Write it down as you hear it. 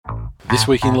This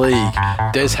week in League,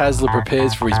 Des Hasler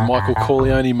prepares for his Michael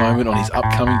Corleone moment on his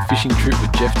upcoming fishing trip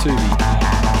with Jeff Tooby.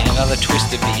 In another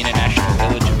twist of the international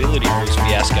eligibility rules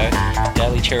fiasco,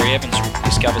 Daly Cherry Evans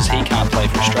discovers he can't play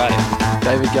for Australia.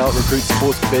 David Gallett recruits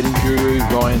sports betting guru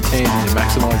Ryan Tandy to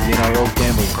maximise the NRL's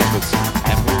gambling profits.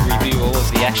 And we'll review all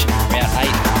of the action from round 8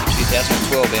 of the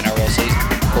 2012 NRL season.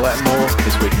 All that and more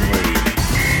this week in League.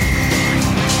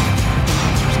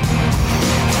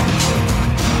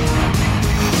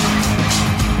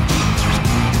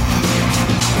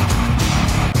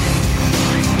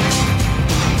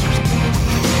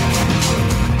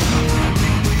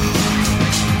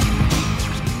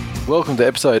 Welcome to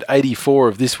episode 84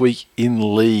 of This Week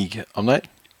in League. I'm Nate.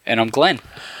 And I'm Glenn.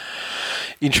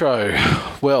 Intro.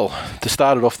 Well, to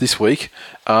start it off this week,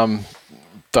 there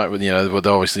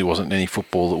obviously wasn't any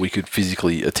football that we could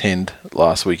physically attend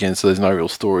last weekend, so there's no real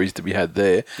stories to be had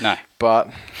there. No.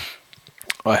 But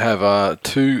I have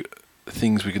two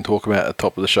things we can talk about at the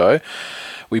top of the show.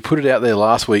 We put it out there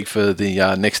last week for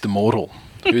the next Immortal,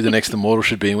 who the next Immortal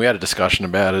should be, and we had a discussion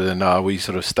about it, and we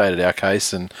sort of stated our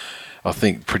case, and I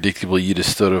think predictably you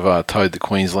just sort of towed the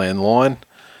Queensland line.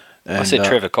 And, I said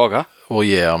Trevor Cogger. Well,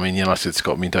 yeah, I mean, I said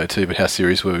Scott Minto too, but how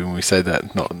serious were we when we said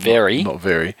that? Not very.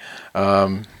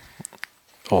 Although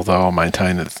I'll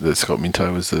maintain that Scott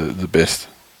Minto was the best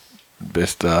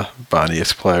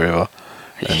Barney-esque player ever,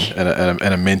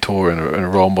 and a mentor and a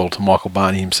role model to Michael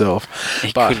Barney himself.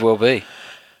 He could well be.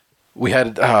 We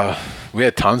had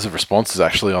tons of responses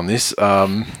actually on this.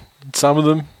 Some of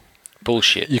them,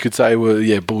 bullshit. You could say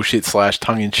were bullshit /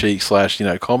 tongue-in-cheek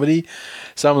 / comedy.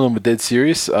 Some of them were dead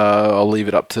serious. I'll leave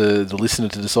it up to the listener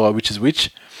to decide which is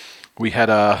which. We had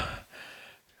I'm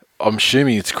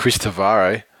assuming it's Chris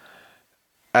Tavare,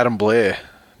 Adam Blair,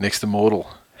 next Immortal,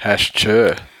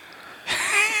 #Chur,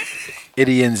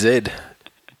 Eddie NZ,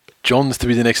 Johns to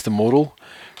be the next Immortal.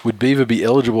 Would Beaver be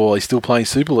eligible while he's still playing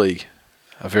Super League?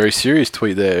 A very serious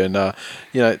tweet there, and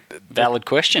valid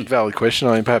question. Valid question.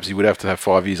 I mean, perhaps he would have to have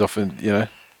 5 years off, and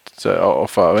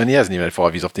and he hasn't even had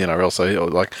 5 years off the NRL.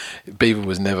 So, Beaver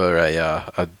was never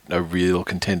a real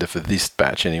contender for this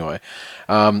batch anyway.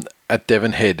 At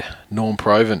Devon Head, Norm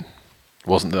Proven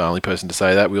wasn't the only person to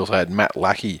say that. We also had Matt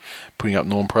Lackey putting up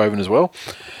Norm Proven as well.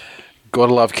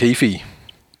 Gotta love Keefe.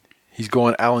 He's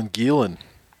gone Alan Geelan.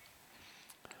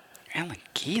 Alan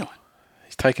Geelan.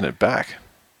 He's taken it back.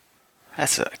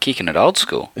 That's kicking it old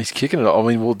school. He's kicking it. I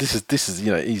mean, well, this is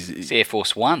he's Air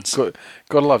Force Ones.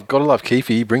 Gotta love Keefe.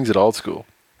 He brings it old school.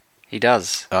 He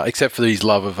does. Except for his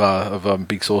love of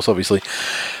Big Sauce, obviously.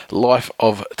 Life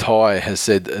of Ty has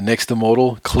said, next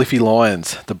Immortal, Cliffy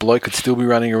Lyons. The bloke could still be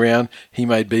running around. He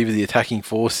made Beaver the attacking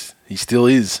force. He still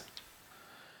is.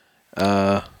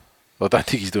 I don't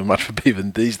think he's doing much for Beaver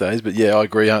these days, but yeah, I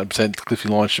agree 100%. Cliffy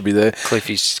Lyons should be there.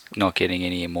 Cliffy's not getting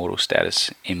any Immortal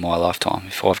status in my lifetime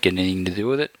if I've got anything to do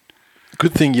with it.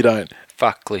 Good thing you don't.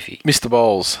 Fuck Cliffy. Mr.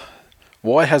 Bowles,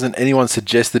 why hasn't anyone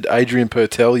suggested Adrian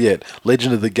Pertell yet?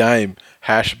 Legend of the game,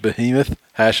 #behemoth,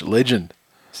 #legend.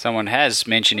 Someone has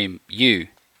mentioned him,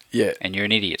 yeah, and you're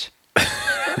an idiot.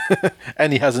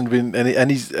 and he hasn't been,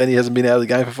 and he hasn't been out of the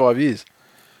game for 5 years.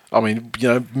 I mean,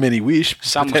 many wish.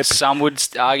 Some would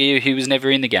argue he was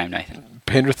never in the game, Nathan.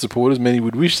 Penrith supporters, many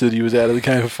would wish that he was out of the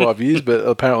game for 5 years, but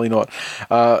apparently not.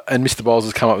 And Mr. Bowles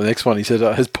has come up with the next one. He said,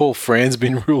 has Paul Franz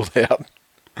been ruled out?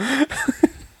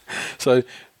 So,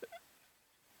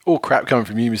 all crap coming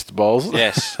from you, Mr. Bowles.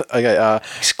 Yes. Okay.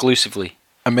 Exclusively.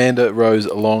 Amanda Rose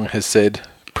Long has said,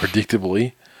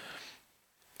 predictably,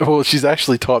 well, she's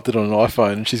actually typed it on an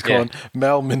iPhone and she's gone,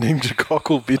 Mal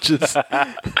Meningococcal bitches.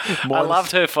 I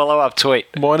loved her follow-up tweet.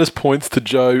 Minus points to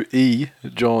Joe E.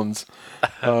 Johns,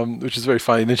 which is very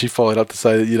funny. And then she followed up to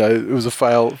say that, it was a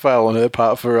fail on her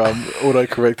part for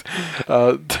autocorrect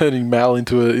turning Mal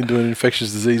into an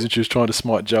infectious disease when she was trying to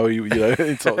smite Joey,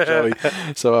 insult Joey.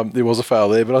 So there was a fail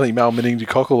there. But I think Mal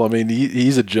Meningococcal, I mean, he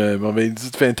is a germ. I mean, it's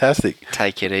fantastic.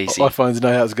 Take it easy. iPhones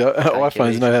know how to go.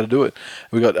 iPhones know how to do it.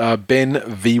 We got Ben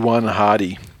V1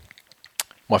 Hardy.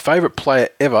 My favourite player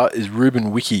ever is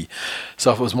Ruben Wiki.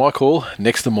 So if it was my call,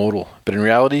 next Immortal. But in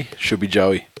reality, should be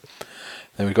Joey.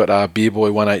 Then we've got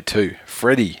Beerboy182.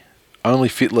 Freddie. Only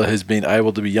Fittler has been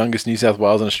able to be youngest New South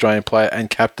Wales and Australian player and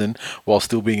captain while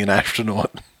still being an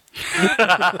astronaut.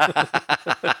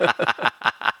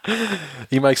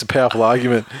 He makes a powerful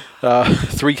argument.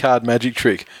 3-card magic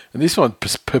trick. And this one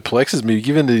perplexes me.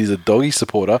 Given that he's a doggy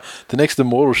supporter, the next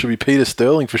Immortal should be Peter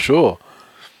Sterling for sure.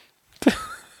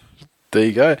 There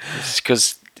you go. It's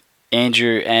because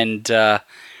Andrew and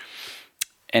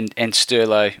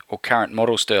Sterlo, or current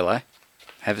model Sterlo,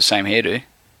 have the same hairdo.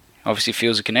 Obviously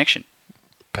feels a connection.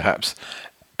 Perhaps.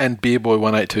 And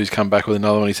Beerboy182's come back with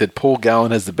another one. He said, Paul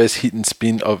Gallen has the best hit and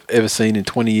spin I've ever seen in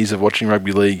 20 years of watching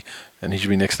rugby league, and he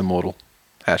should be next to Immortal.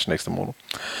 # next to Immortal.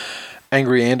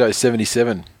 Angry Ando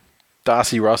 77.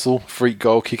 Darcy Russell, freak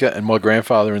goal kicker, and my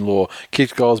grandfather-in-law.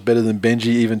 Kicked goals better than Benji,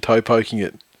 even toe poking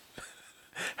it.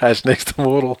 # next to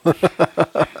Immortal.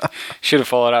 Should have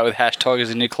followed up with #Tigers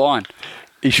in Decline.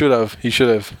 He should have.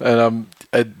 And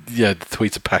the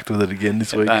tweets are packed with it again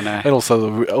this week. I know. And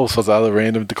also all sorts of other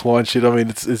random decline shit. I mean,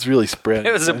 it's really spread.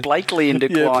 There was a Blakely in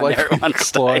Decline there at one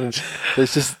stage.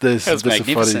 There's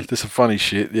some funny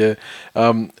shit. Yeah.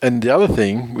 And the other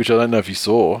thing, which I don't know if you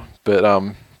saw, but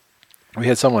we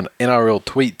had someone NRL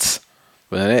tweets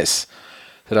with an S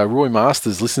that Roy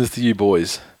Masters listens to you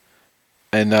boys.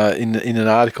 And in an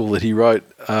article that he wrote,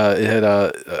 it had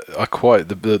a quote.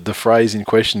 The phrase in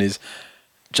question is,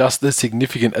 just as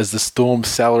significant as the Storm's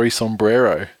salary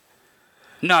sombrero.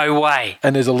 No way.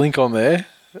 And there's a link on there.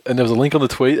 And there was a link on the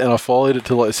tweet, and I followed it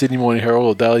to like Sydney Morning Herald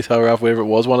or Daily Telegraph, wherever it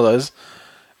was, one of those.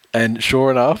 And sure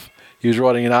enough, he was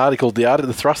writing an article.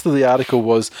 The thrust of the article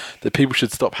was that people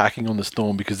should stop hacking on the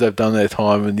Storm because they've done their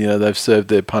time and they've served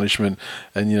their punishment,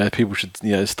 and people should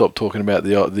stop talking about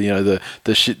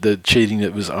the cheating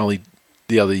that was only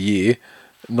the other year,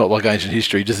 not like ancient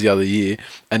history, just the other year.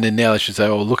 And then now they should say,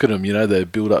 oh, look at them, they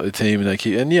build up the team and they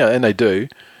keep, and they do,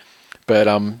 but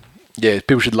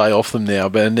people should lay off them now.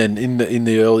 But and then in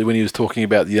the early, when he was talking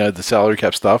about the salary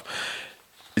cap stuff,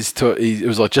 it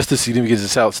was like just as significant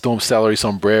as the Storm salary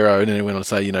sombrero, and then he went on to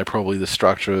say, probably the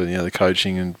structure, the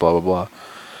coaching and blah blah blah.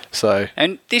 So,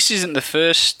 and this isn't the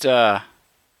first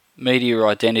media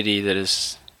identity that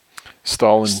is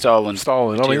stolen.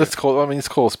 Let's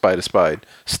call a spade a spade.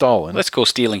 Stolen. Let's call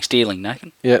stealing,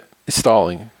 Nathan. Yeah, it's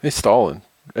stolen.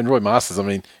 And Roy Masters,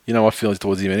 my feelings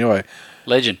towards him anyway.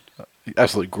 Legend.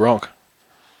 Absolute gronk.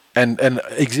 And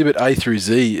Exhibit A through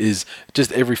Z is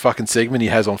just every fucking segment he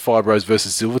has on Fibros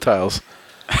versus Silvertails.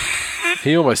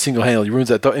 He almost single-handedly ruins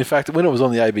that. In fact, when it was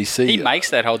on the ABC... He makes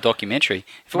that whole documentary.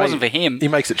 If it wasn't for him... He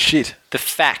makes it shit. The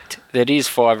fact that it is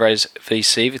Fibros v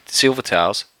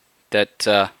Silvertails, that,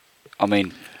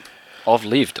 I've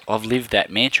lived that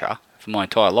mantra for my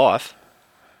entire life.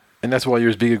 And that's why you're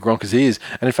as big a gronk as he is.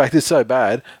 And in fact, it's so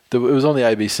bad that it was on the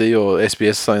ABC or SBS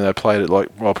or something. They played it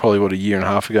probably a year and a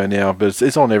half ago now, but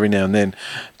it's on every now and then.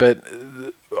 But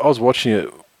I was watching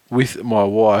it with my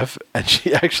wife, and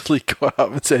she actually got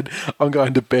up and said, "I'm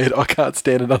going to bed. I can't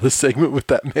stand another segment with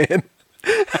that man."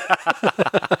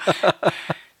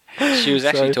 She was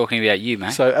actually talking about you,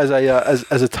 mate. So as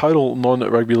a total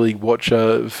non-rugby league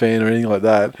watcher, fan, or anything like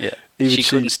that, yeah. She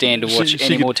couldn't stand to watch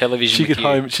any more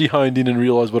television. She honed in and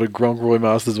realised what a gronk Roy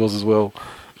Masters was as well.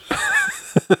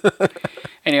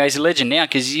 Anyway, he's a legend now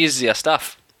because he uses our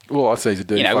stuff. Well, I'd say he's a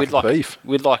dirty fucking thief.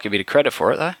 We'd like a bit of credit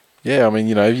for it, though. Yeah,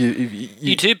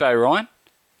 you too, Bo Ryan.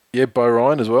 Yeah, Bo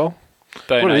Ryan as well.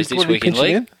 Bo knows this week in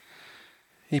league.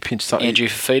 He pinched something. Andrew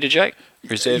Fafita, Jake.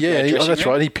 Reserve that's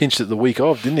right. He pinched it the week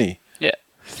of, didn't he? Yeah.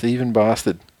 Thieving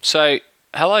bastard. So,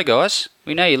 hello, guys.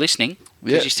 We know you're listening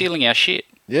because you're stealing our shit.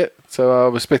 Yeah, so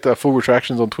respect our full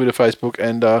retractions on Twitter, Facebook,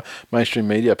 and mainstream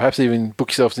media. Perhaps even book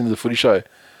yourselves into the footy show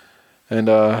and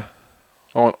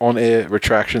on-air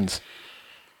retractions.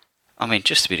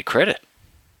 Just a bit of credit.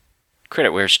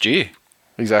 Credit where it's due.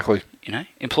 Exactly.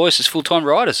 Employ us as full-time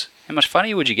writers. How much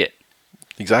funnier would you get?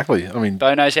 Exactly.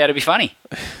 Bo knows how to be funny.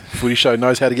 Footy show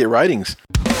knows how to get ratings.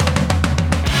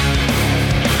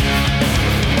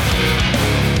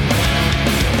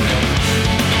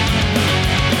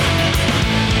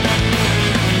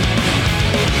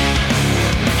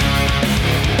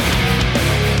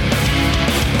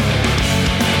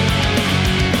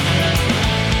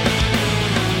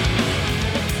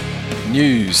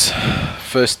 News.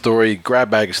 First story, grab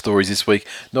bag of stories this week.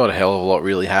 Not a hell of a lot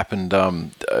really happened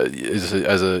as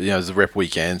a rep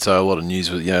weekend, so a lot of news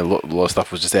was, a lot of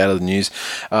stuff was just out of the news.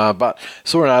 But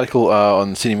saw an article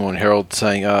on the Sydney Morning Herald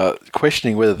saying,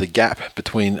 questioning whether the gap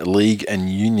between league and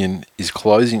union is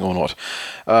closing or not,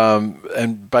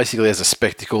 and basically as a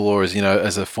spectacle or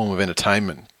as a form of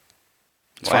entertainment.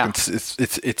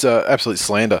 It's absolute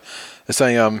slander. They're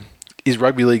saying, is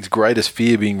rugby league's greatest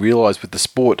fear being realised with the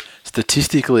sport,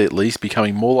 statistically at least,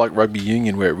 becoming more like rugby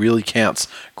union where it really counts,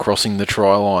 crossing the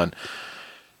try line?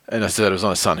 And I said it was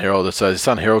on the Sun Herald. So the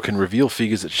Sun Herald can reveal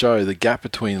figures that show the gap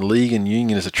between league and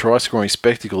union as a try-scoring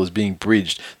spectacle is being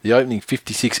bridged. The opening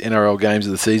 56 NRL games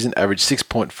of the season averaged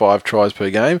 6.5 tries per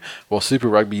game, while Super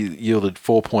Rugby yielded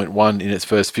 4.1 in its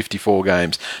first 54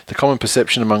 games. The common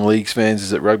perception among leagues fans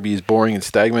is that rugby is boring and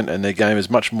stagnant and their game is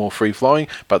much more free-flowing,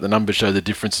 but the numbers show the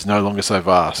difference is no longer so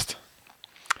vast.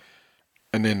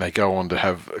 And then they go on to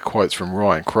have quotes from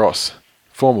Ryan Cross,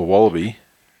 former Wallaby,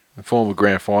 former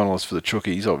grand finalist for the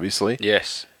Chookies, obviously.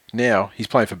 Yes. Now he's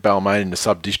playing for Balmain in the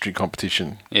sub-district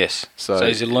competition. Yes. So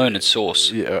he's a learned source.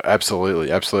 Yeah,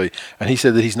 absolutely. And he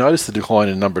said that he's noticed the decline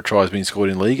in the number of tries being scored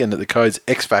in league and that the code's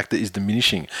X factor is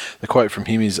diminishing. The quote from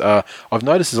him is, I've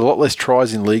noticed there's a lot less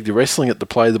tries in league. The wrestling at the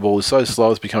play of the ball is so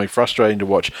slow it's becoming frustrating to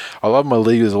watch. I love my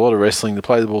league. There's a lot of wrestling. The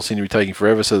play of the ball seems to be taking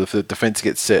forever so the defence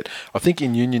gets set. I think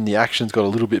in Union the action's got a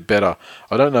little bit better.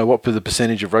 I don't know what the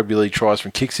percentage of rugby league tries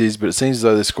from kicks is, but it seems as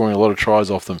though they're scoring a lot of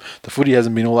tries off them. The footy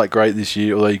hasn't been all that great this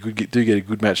year, although you do get a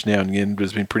good match now and again, but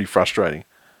it's been pretty frustrating.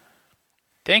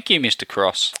 Thank you, Mr.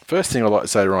 Cross. First thing I'd like to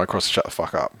say to Ryan Cross is shut the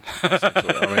fuck up.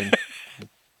 I mean,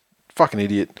 fucking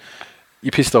idiot.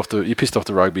 You pissed off the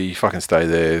rugby. You fucking stay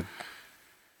there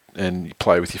and you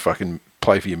play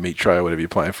for your meat tray or whatever you're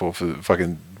playing for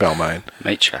fucking Balmain.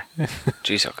 Meat tray.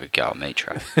 Jeez, I could go a meat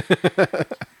tray.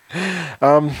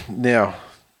 Now,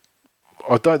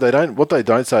 what they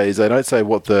don't say is they don't say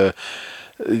what the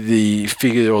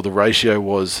figure or the ratio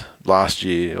was last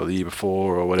year or the year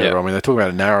before or whatever. Yep. I mean, they talk about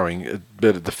it narrowing,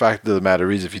 but the fact of the matter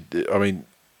is, league is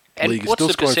still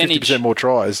scoring 50% more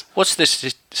tries. What's the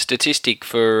statistic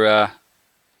for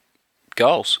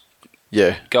goals?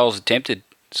 Yeah. Goals attempted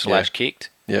 / kicked.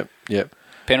 Yep.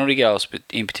 Penalty goals, but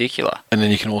in particular. And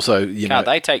then you can also, Can't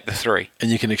they take the 3?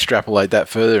 And you can extrapolate that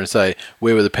further and say,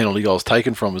 where were the penalty goals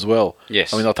taken from as well?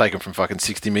 Yes. I mean, they'll take them from fucking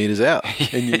 60 metres out.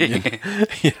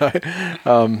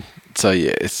 So,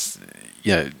 yeah, it's,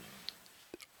 Now,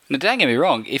 don't get me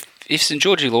wrong. If St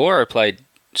George Illawarra played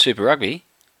Super Rugby,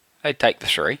 they'd take the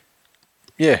 3.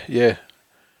 Yeah.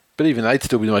 But even they'd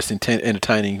still be the most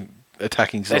entertaining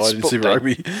attacking side in Super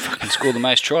Rugby. Fucking score the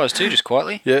most tries too, just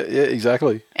quietly. Yeah,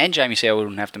 exactly. And Jamie Sowell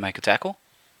wouldn't have to make a tackle.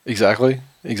 Exactly.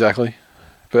 But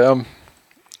I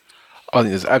think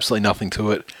there's absolutely nothing to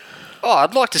it. Oh,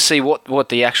 I'd like to see what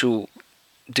the actual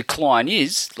decline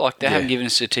is. Like they haven't given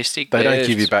a statistic. They don't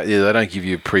give you back. Yeah, they don't give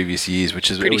you previous years, which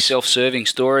is pretty self-serving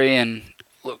story. And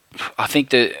look, I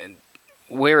think that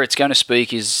where it's going to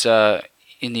speak is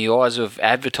in the eyes of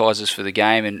advertisers for the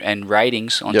game and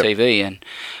ratings on TV. And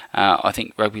I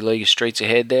think rugby league is streets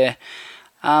ahead there.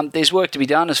 There's work to be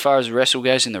done as far as the wrestle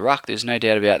goes in the ruck. There's no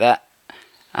doubt about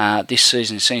that. This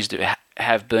season seems to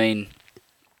have been,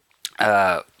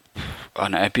 a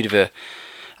bit of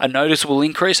a noticeable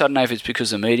increase. I don't know if it's because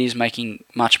the media is making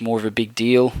much more of a big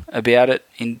deal about it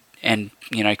and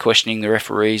questioning the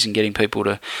referees and getting people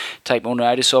to take more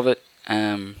notice of it.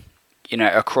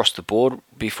 Across the board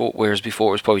whereas before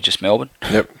it was probably just Melbourne.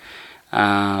 Yep.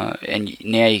 And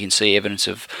now you can see evidence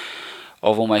of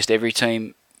almost every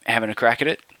team having a crack at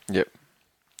it. Yep.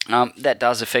 That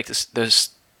does affect the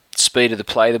speed of the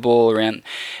play, the ball around,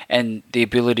 and the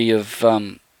ability of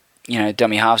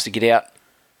dummy halves to get out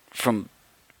from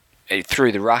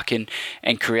through the ruck and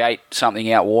create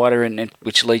something out wider, and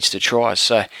which leads to tries.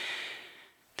 So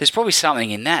there's probably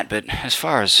something in that. But as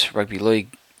far as rugby league,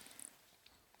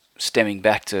 stemming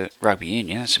back to rugby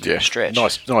union, that's a bit of a stretch.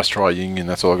 Nice try, Union.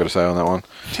 That's all I've got to say on that one.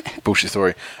 Bullshit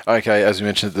story. Okay, as we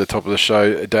mentioned at the top of the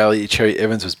show, Daly Cherry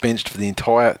Evans was benched for the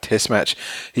entire Test match.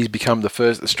 He's become the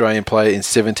first Australian player in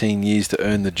 17 years to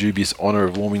earn the dubious honour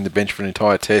of warming the bench for an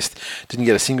entire Test. Didn't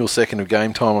get a single second of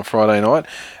game time on Friday night,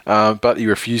 but he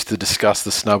refused to discuss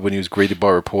the snub when he was greeted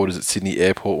by reporters at Sydney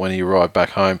Airport when he arrived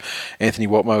back home. Anthony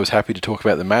Watmo was happy to talk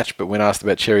about the match, but when asked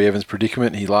about Cherry Evans'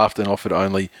 predicament, he laughed and offered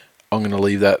only, I'm going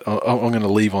to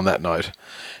leave on that note.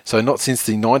 So not since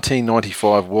the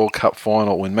 1995 World Cup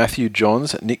final, when Matthew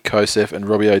Johns, Nick Kosef and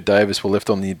Robbie O'Davis were left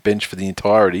on the bench for the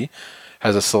entirety,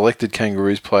 has a selected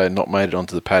Kangaroos player not made it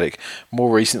onto the paddock.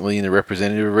 More recently in the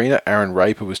representative arena, Aaron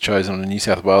Raper was chosen on the New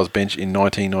South Wales bench in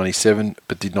 1997,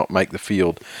 but did not make the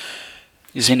field.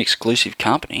 He's in exclusive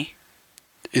company.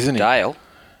 Isn't he? Dale.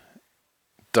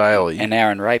 Daly. And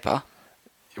Aaron Raper.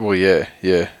 Well, yeah.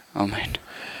 I mean,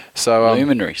 so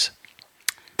luminaries.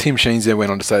 Tim Sheens then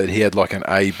went on to say that he had like an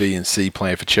A, B and C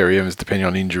plan for Cherry Evans depending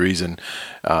on injuries and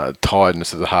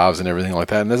tiredness of the halves and everything like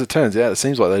that. And as it turns out, it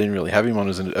seems like they didn't really have him on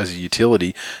as a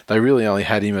utility. They really only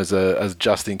had him as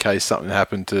just in case something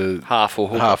happened to half or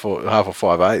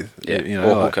 5/8. Yeah,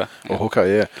 or hooker. Or hooker,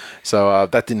 yeah. So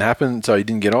that didn't happen, so he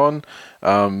didn't get on.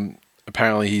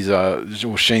 Apparently,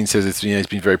 Sheen says he's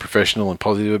been very professional and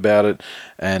positive about it,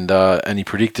 and he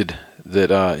predicted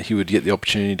that he would get the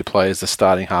opportunity to play as the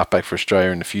starting halfback for Australia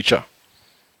in the future.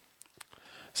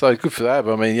 So good for that.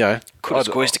 But I mean, could have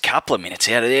squeezed a couple of minutes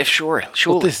out of there, surely.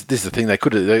 Well, this is the thing. They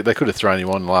could have thrown him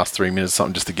on in the last 3 minutes,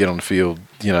 something just to get on the field,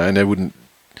 and they wouldn't.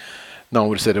 No one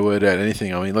would have said a word about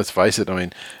anything. I mean, let's face it. I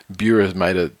mean, Bureau's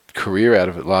made a career out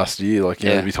of it last year. Like,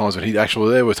 there'd be times when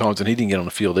there were times when he didn't get on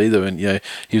the field either. And,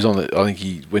 he was I think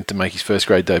he went to make his first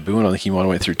grade debut, and I think he might have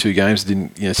went through 2 games,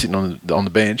 didn't, sitting on the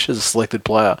bench as a selected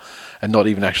player and not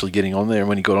even actually getting on there. And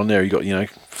when he got on there, he got,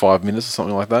 5 minutes or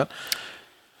something like that.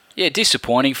 Yeah,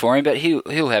 disappointing for him, but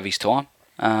he'll have his time.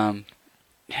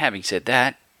 Having said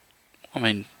that, I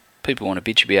mean, people want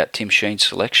to bitch about Tim Sheen's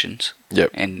selections.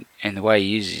 Yep. And the way he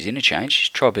uses his interchange.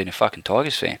 Just try being a fucking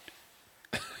Tigers fan.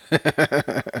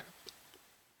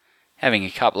 Having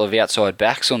a couple of outside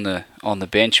backs on the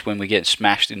bench when we get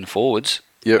smashed in the forwards.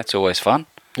 Yep. That's always fun.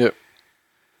 Yep.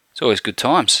 It's always good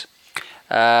times.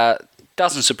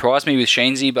 Doesn't surprise me with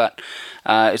Sheensy, but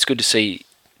it's good to see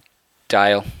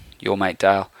Dale, your mate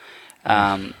Dale,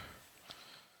 Mr.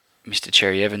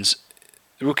 Cherry Evans,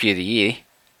 Rookie of the Year,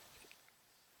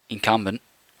 incumbent.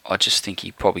 I just think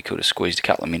he probably could have squeezed a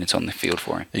couple of minutes on the field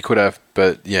for him. He could have,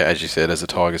 but yeah, as you said, as a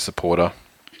Tigers supporter,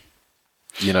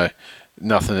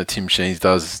 nothing that Tim Sheens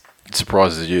does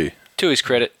surprises you. To his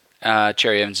credit,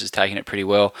 Cherry Evans has taken it pretty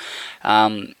well.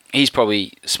 He's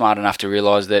probably smart enough to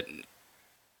realise that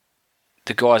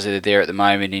the guys that are there at the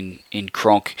moment in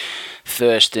Cronk,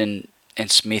 Thurston and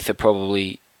Smith are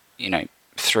probably,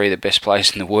 3 of the best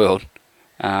players in the world.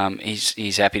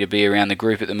 He's happy to be around the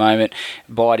group at the moment,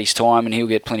 bide his time, and he'll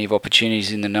get plenty of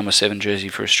opportunities in the number 7 jersey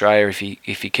for Australia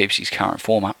if he keeps his current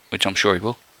form up, which I'm sure he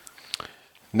will.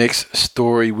 Next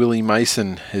story, Willie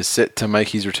Mason is set to make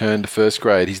his return to first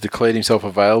grade. He's declared himself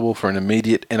available for an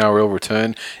immediate NRL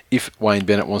return if Wayne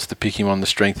Bennett wants to pick him on the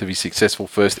strength of his successful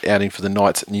first outing for the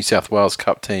Knights New South Wales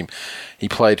Cup team. He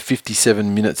played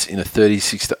 57 minutes in a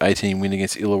 36-18 win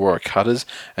against Illawarra Cutters,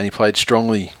 and he played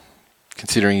strongly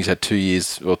considering he's had 2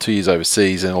 years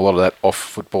overseas and a lot of that off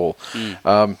football.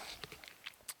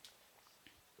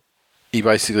 He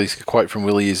basically, a quote from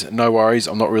Willie is, "No worries,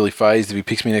 I'm not really phased. If he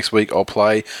picks me next week, I'll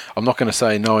play. I'm not going to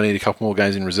say, no, I need a couple more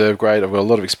games in reserve grade. I've got a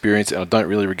lot of experience and I don't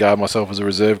really regard myself as a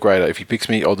reserve grader. If he picks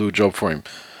me, I'll do a job for him."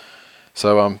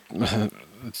 So,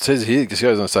 it says here, it just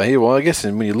goes on to say here, well, I guess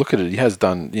when you look at it, he has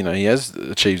done, he has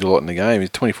achieved a lot in the game. He's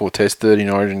 24 tests, 30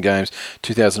 Origin games,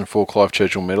 2004 Clive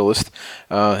Churchill medalist,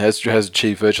 has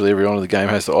achieved virtually every honour the game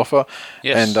has to offer.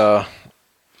 Yes. And,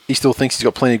 he still thinks he's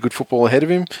got plenty of good football ahead of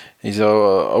him. He's,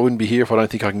 I wouldn't be here if I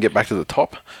don't think I can get back to the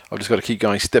top. I've just got to keep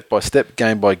going step by step,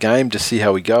 game by game, just see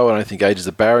how we go. I don't think age is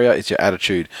a barrier. It's your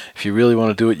attitude. If you really want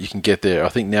to do it, you can get there. I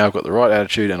think now I've got the right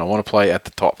attitude and I want to play at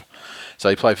the top. So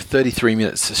he played for 33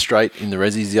 minutes straight in the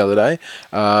Rezzies the other day,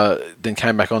 then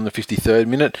came back on the 53rd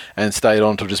minute and stayed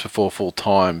on until just before full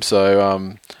time.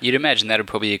 So you'd imagine that would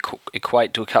probably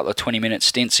equate to a couple of 20-minute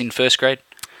stints in first grade.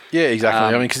 Yeah,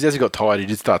 exactly. Because as he got tired, he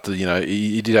did start to,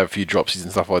 he did have a few dropsies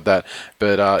and stuff like that,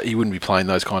 but he wouldn't be playing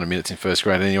those kind of minutes in first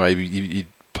grade anyway. He'd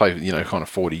play, kind of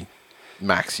 40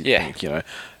 max, you'd think,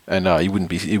 and he wouldn't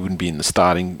be in the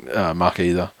starting mark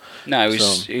either. No,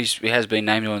 he has been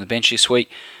named on the bench this week.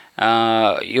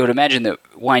 You would imagine that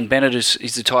Wayne Bennett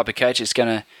is the type of coach that's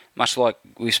going to, much like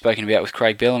we've spoken about with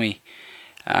Craig Bellamy,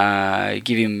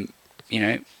 give him,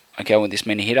 okay, I want this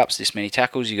many hit-ups, this many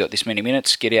tackles, you got this many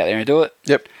minutes, get out there and do it.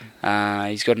 Yep.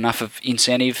 He's got enough of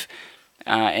incentive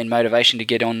and motivation to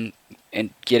get on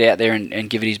and get out there and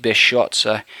give it his best shot.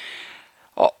 So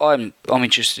I'm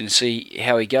interested to see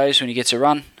how he goes when he gets a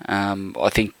run. I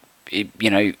think,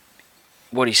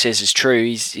 what he says is true.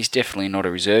 He's definitely not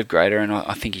a reserve grader, and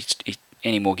I think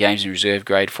any more games in reserve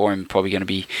grade for him are probably going to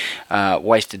be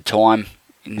wasted time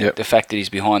in the fact that he's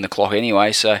behind the clock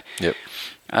anyway. So,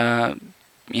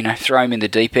 throw him in the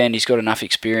deep end. He's got enough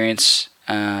experience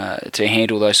to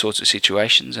handle those sorts of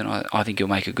situations, and I think he'll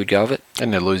make a good go of it.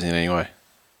 And they're losing anyway.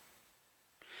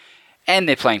 And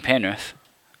they're playing Penrith.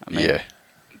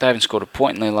 They haven't scored a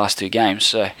point in their last 2 games.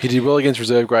 So he did well against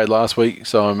reserve grade last week,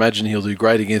 so I imagine he'll do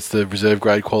great against the reserve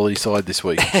grade quality side this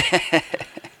week.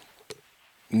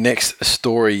 Next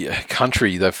story,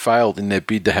 Country. They've failed in their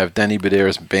bid to have Danny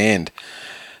Baderas banned.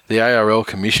 The ARL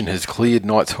Commission has cleared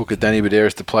Knights hooker Danny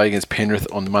Baderas to play against Penrith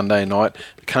on Monday night.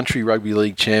 The Country Rugby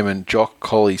League chairman, Jock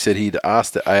Colley, said he'd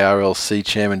asked the ARLC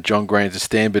chairman, John Grant, to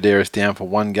stand Baderas down for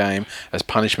 1 game as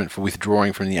punishment for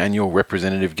withdrawing from the annual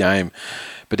representative game.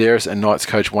 Baderas and Knights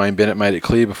coach Wayne Bennett made it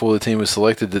clear before the team was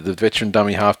selected that the veteran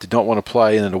dummy half did not want to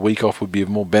play and that a week off would be of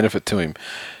more benefit to him.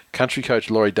 Country coach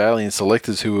Laurie Daly and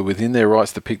selectors who were within their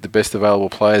rights to pick the best available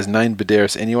players named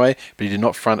Baderas anyway, but he did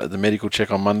not front at the medical check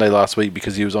on Monday last week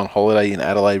because he was on holiday in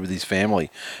Adelaide with his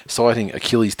family. Citing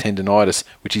Achilles tendonitis,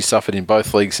 which he suffered in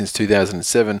both legs since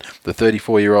 2007, the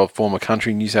 34-year-old former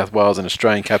Country, New South Wales and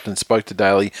Australian captain spoke to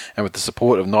Daly and with the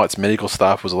support of Knights medical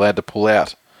staff was allowed to pull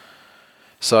out.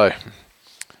 So,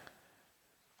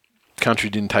 Country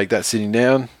didn't take that sitting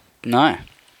down. No.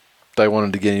 they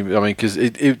wanted to get him. I mean, because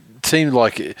it seemed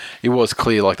like it was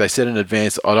clear. Like they said in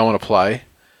advance, I don't want to play.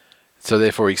 So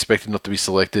therefore, he expected not to be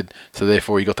selected. So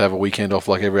therefore, he got to have a weekend off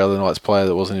like every other night's player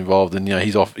that wasn't involved. And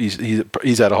he's off.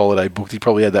 He's had a holiday booked. He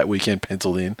probably had that weekend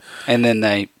penciled in. And then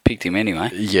they picked him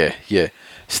anyway. Yeah.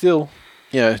 Still,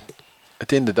 at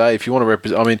the end of the day, if you want to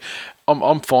represent, I mean,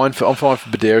 I'm fine for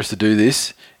Badeiras to do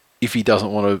this if he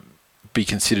doesn't want to be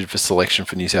considered for selection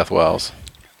for New South Wales.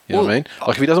 You know what I mean?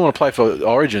 Like if he doesn't want to play for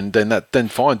Origin, then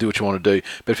fine, do what you want to do.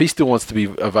 But if he still wants to be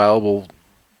available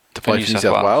to play for New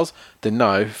South Wales, then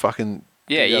no, fucking...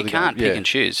 Yeah, you can't pick and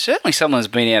choose. Certainly someone that's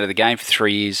been out of the game for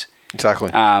 3 years. Exactly.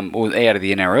 Or out of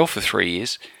the NRL for 3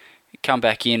 years. Come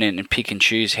back in and pick and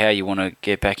choose how you want to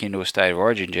get back into a State of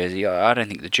Origin jersey. I don't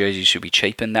think the jerseys should be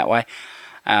cheapened that way.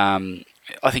 I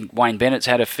think Wayne Bennett's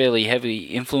had a fairly heavy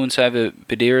influence over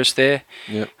Badeiras there.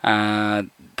 Yep.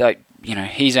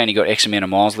 He's only got X amount of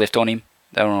miles left on him.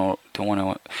 They don't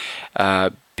want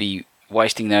to be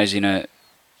wasting those in a...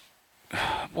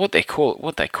 What they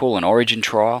call an Origin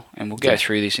trial, and we'll go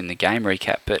through this in the game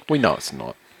recap. But we know it's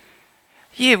not.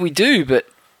 Yeah, we do, but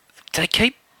they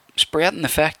keep sprouting the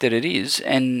fact that it is,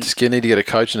 and just need to get a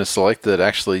coach and a selector that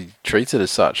actually treats it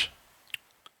as such.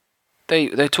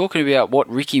 They're talking about what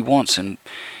Ricky wants, and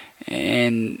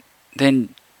then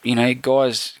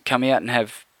guys come out and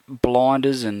have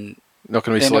blinders and not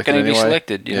going to be they're selected not going to anyway. be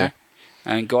selected, you know.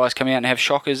 And guys come out and have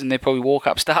shockers, and they're probably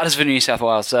walk-up starters for New South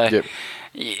Wales. So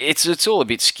it's all a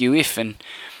bit skew-if, and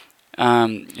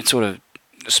it sort of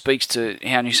speaks to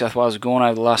how New South Wales have gone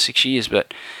over the last 6 years.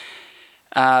 But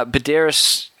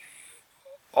Badeiras,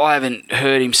 I haven't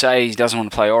heard him say he doesn't want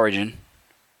to play Origin.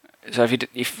 So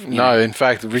in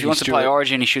fact, if he wants to play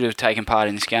Origin, he should have taken part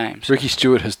in this game. Ricky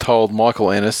Stewart has told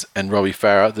Michael Ennis and Robbie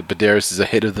Farah that Badeiras is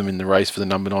ahead of them in the race for the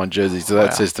number 9 jersey. So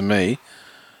that says to me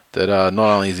that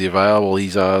not only is he available,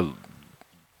 he's in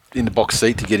the box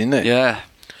seat to get in there. Yeah.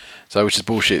 So, which is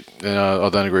bullshit, and I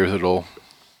don't agree with it at all.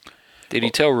 Did he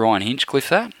tell Ryan Hinchcliffe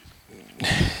that?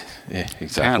 Yeah, exactly.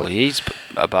 Apparently he's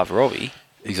above Robbie.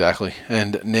 Exactly.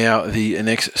 And now the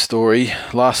next story,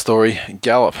 last story,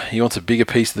 Gallup. He wants a bigger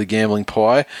piece of the gambling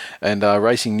pie, and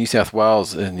Racing New South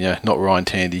Wales, and not Ryan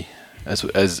Tandy,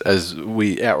 as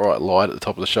we outright lied at the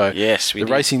top of the show. Yes, we did.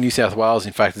 Racing New South Wales,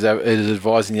 in fact, is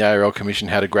advising the ARL Commission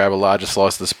how to grab a larger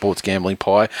slice of the sports gambling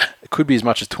pie. It could be as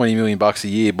much as $20 million a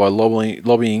year by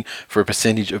lobbying for a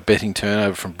percentage of betting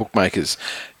turnover from bookmakers.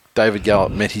 David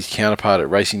Gallup met his counterpart at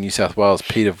Racing New South Wales,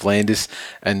 Peter Vlandis,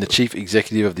 and the chief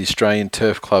executive of the Australian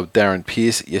Turf Club, Darren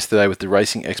Pearce, yesterday with the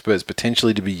racing experts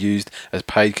potentially to be used as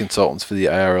paid consultants for the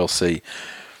ARLC.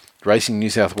 Racing New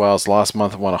South Wales last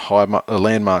month won a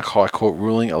landmark High Court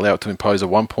ruling allowed it to impose a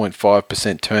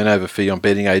 1.5% turnover fee on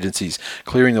betting agencies,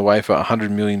 clearing the way for $100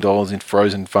 million in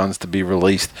frozen funds to be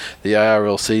released. The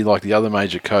ARLC, like the other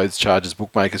major codes, charges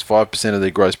bookmakers 5% of their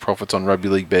gross profits on rugby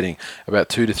league betting, about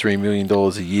 $2 to $3 million a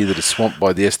year that is swamped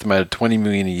by the estimated $20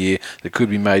 million a year that could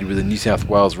be made with a New South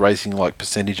Wales racing-like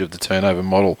percentage of the turnover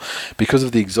model. Because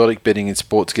of the exotic betting in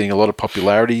sports getting a lot of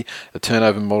popularity, a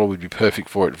turnover model would be perfect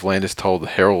for it, Vlandis told the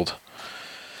Herald.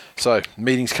 So,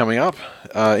 meetings coming up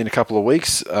in a couple of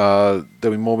weeks. There'll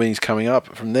be more meetings coming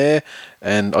up from there,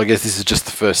 and I guess this is just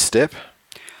the first step.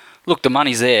 Look, the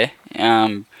money's there.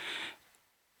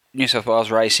 New South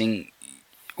Wales Racing,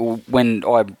 when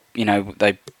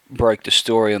they broke the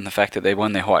story on the fact that they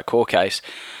won their High Court case,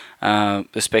 the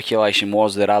speculation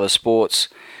was that other sports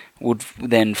would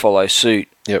then follow suit.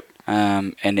 Yep.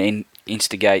 And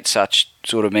instigate such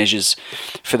sort of measures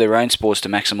for their own sports to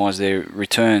maximise their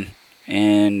return.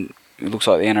 And it looks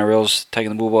like the NRL's taking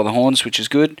the bull by the horns, which is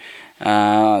good.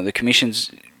 The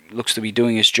Commission's looks to be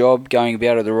doing its job, going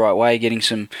about it the right way, getting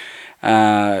some,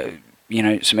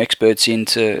 some experts in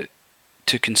to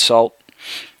consult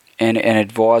and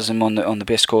advise them on the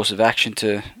best course of action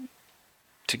to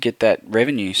get that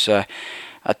revenue. So,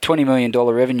 a $20 million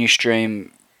revenue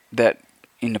stream that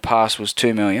in the past was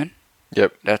 $2 million.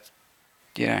 Yep. That's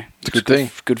it's a good thing.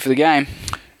 Good for the game.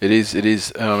 It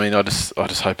is. I mean, I just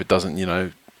hope it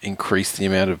doesn't, increase the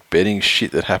amount of betting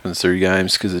shit that happens through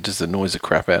games, because it just annoys the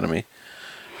crap out of me.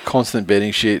 Constant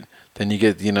betting shit. Then you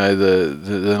get,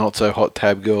 the not so hot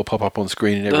tab girl pop up on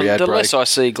screen in every ad break. The less I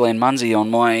see Glenn Munsey on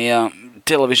my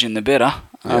television, the better.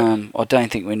 Yeah. I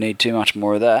don't think we need too much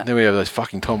more of that. Then we have those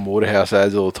fucking Tom Waterhouse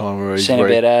ads all the time, where he's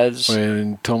Centrebet ads.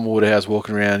 When Tom Waterhouse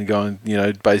walking around going,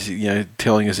 basically,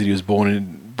 telling us that he was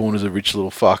born as a rich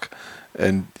little fuck.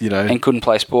 And and couldn't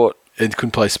play sport. And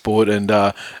has.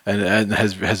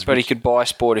 But he could buy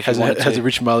sport if he wanted to. Has a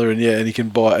rich mother, and he can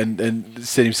buy and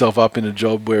set himself up in a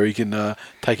job where he can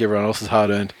take everyone else's hard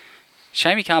earned.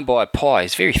 Shame he can't buy a pie.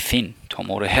 He's very thin, Tom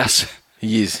Waterhouse.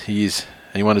 He is.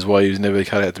 And he wonders why he was never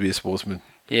cut out to be a sportsman.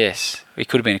 Yes. He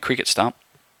could have been a cricket stump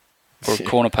or a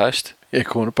corner post. Yeah,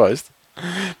 corner post.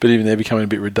 But even they're becoming a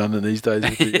bit redundant these days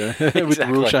with the, with the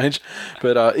rule change.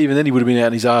 But even then he would have been out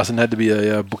in his arse and had to be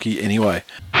a bookie anyway.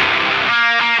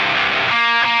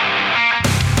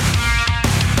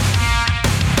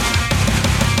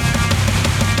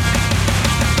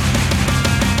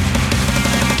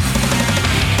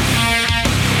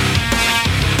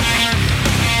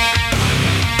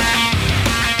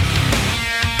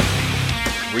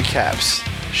 Recaps.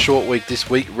 Short week this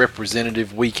week,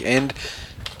 representative weekend.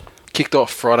 Kicked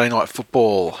off Friday night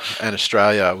football, and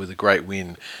Australia with a great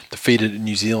win defeated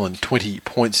New Zealand 20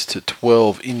 points to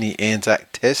 12 in the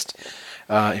Anzac Test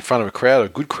in front of a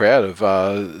good crowd of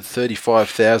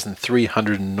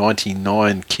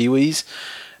 35,399 Kiwis,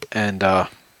 and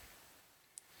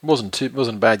wasn't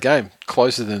a bad game.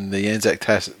 Closer than the Anzac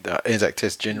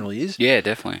Test generally is. Yeah,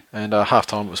 definitely. And half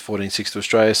time it was 14-6 to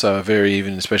Australia, so very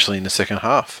even, especially in the second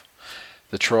half.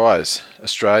 The tries.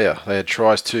 Australia, they had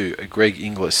tries too. Greg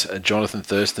Inglis, Jonathan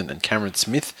Thurston and Cameron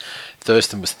Smith.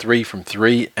 Thurston was 3 from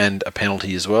 3 and a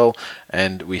penalty as well.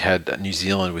 And we had New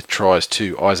Zealand with tries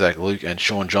too. Isaac Luke and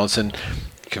Sean Johnson.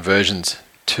 Conversions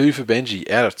 2 for Benji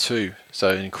out of 2. So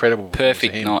an incredible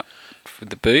perfect night for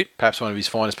the boot. Perhaps one of his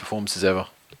finest performances ever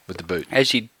with the boot.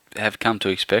 As you have come to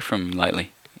expect from him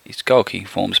lately. His goal kicking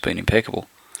form's been impeccable.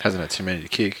 Hasn't had too many to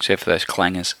kick. Except for those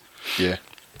clangers. Yeah.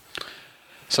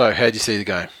 So, how'd you see the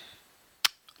game?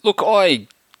 Look, I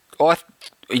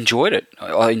enjoyed it.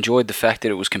 I enjoyed the fact that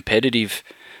it was competitive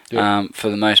for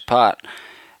the most part.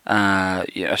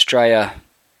 Australia,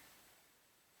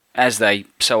 as they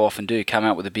so often do, come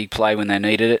out with a big play when they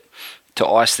needed it to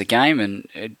ice the game,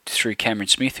 and through Cameron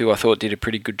Smith, who I thought did a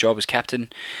pretty good job as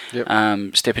captain,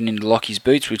 stepping into Lockie's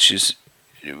boots, which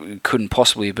couldn't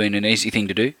possibly have been an easy thing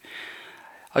to do.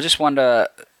 I just wonder,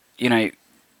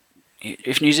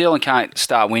 if New Zealand can't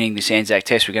start winning this Anzac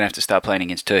Test, we're going to have to start playing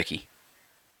against Turkey.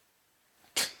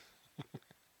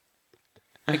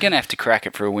 We're going to have to crack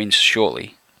it for a win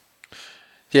shortly.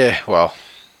 Yeah, well,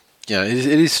 it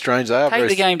is strange. They are Take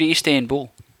the game to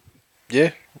Istanbul.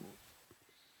 Yeah.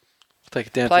 Take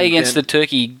it down. Play against the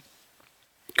Turkey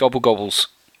gobbles.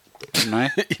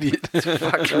 Idiot.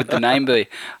 Fuck would the name be?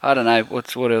 I don't know.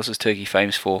 What else is Turkey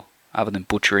famous for other than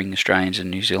butchering Australians and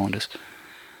New Zealanders?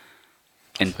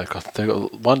 And they've got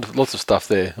lots of stuff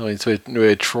there. I mean, it's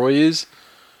where Troy is,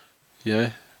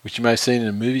 which you may have seen in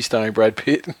a movie starring Brad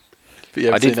Pitt. But you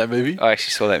haven't seen that movie? I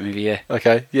actually saw that movie, yeah.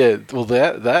 Okay, yeah. Well,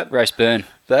 that roast burn.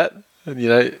 That, and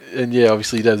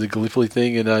obviously he does the Gallipoli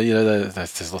thing, and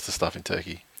there's lots of stuff in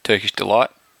Turkey. Turkish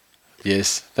delight.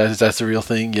 Yes, that's the real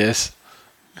thing. Yes.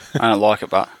 I don't like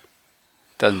it, but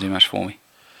it doesn't do much for me.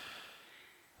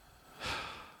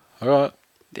 All right.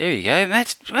 There you go.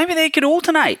 Maybe they could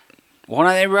alternate. Why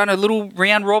don't they run a little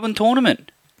round robin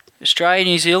tournament? Australia,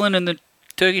 New Zealand, and the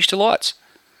Turkish delights.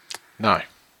 No,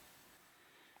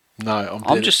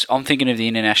 I'm thinking of the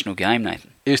international game,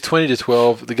 Nathan. It was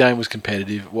 20-12. The game was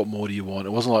competitive. What more do you want? It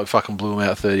wasn't like fucking blew them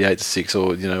out 38-6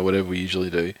 or whatever we usually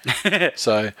do.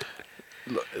 So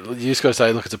you just got to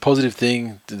say, look, it's a positive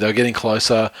thing. They're getting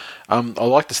closer. I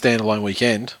like the standalone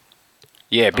weekend.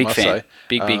 Yeah, big fan.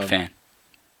 Big fan.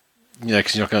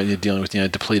 Because you're dealing with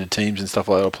depleted teams and stuff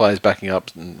like that, or players backing up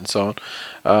and so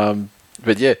on.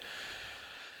 But yeah,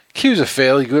 Kiwis are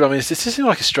fairly good. I mean, it just seems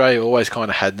like Australia always kind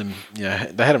of had them. They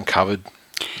had them covered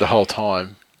the whole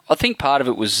time. I think part of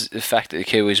it was the fact that the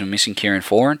Kiwis were missing Kieran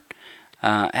Foran.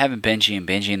 Having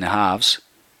Benji in the halves,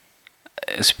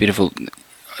 it's a bit of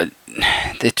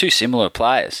they're two similar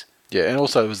players. Yeah, and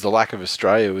also it was the lack of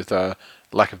Australia with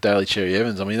lack of Daly Cherry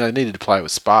Evans. I mean, they needed to play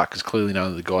with spark because clearly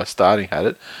none of the guys starting had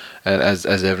it. And as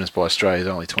evidenced by Australia,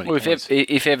 only 20 points.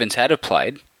 If Evans had have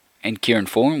played and Kieran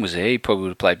Foran was there, he probably would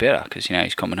have played better because,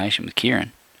 his combination with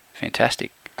Kieran.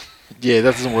 Fantastic. Yeah,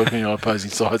 that doesn't work when you're on opposing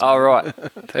sides. Oh, right.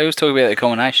 They always talk about the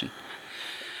combination.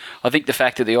 I think the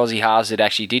fact that the Aussie halves that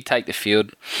actually did take the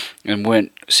field and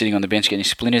weren't sitting on the bench getting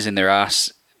splinters in their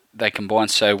ass, they combined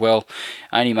so well,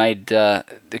 only made the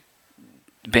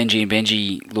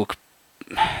Benji look...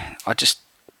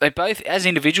 They both, as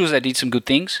individuals, they did some good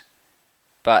things,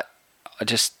 but I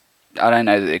don't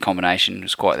know that their combination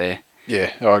was quite there.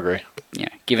 Yeah, I agree.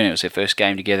 Given it was their first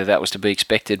game together, that was to be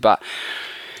expected, but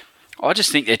I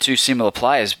just think they're two similar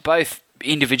players, both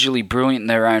individually brilliant in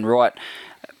their own right,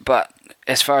 but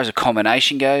as far as a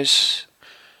combination goes...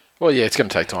 Well, yeah, it's going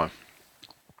to take time.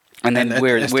 And then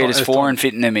where does Foran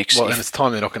fit in the mix? Well, and it's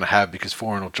time they're not going to have because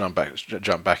Foran will jump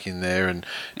back in there, and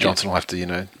Johnson will have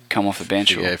to come off the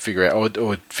bench, figure out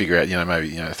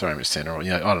maybe throw him at centre, or I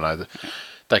don't know.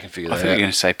 They can figure that out. I thought you were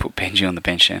going to say put Benji on the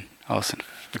bench then. Awesome.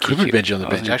 It could be Benji on the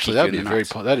bench. Actually, that'd be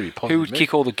positive. Who would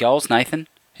kick all the goals, Nathan?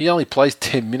 He only plays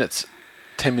 10 minutes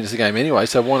a game anyway,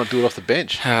 so why not do it off the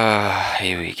bench?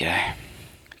 Here we go.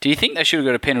 Do you think they should have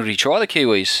got a penalty try, the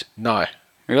Kiwis? No.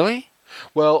 Really?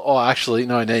 Well, actually,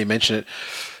 no, now you mention it.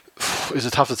 It was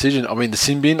a tough decision. I mean, the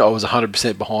sin bin, I was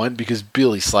 100% behind because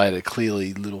Billy Slater,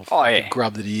 clearly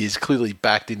grub that he is, clearly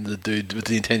backed into the dude with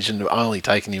the intention of only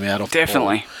taking him out off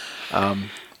Definitely. the ball.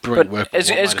 Brilliant work by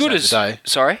as good as...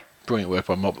 Sorry? Brilliant work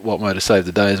by Watmo to save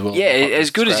the day as well. Yeah,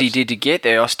 as good as he did to get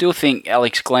there, I still think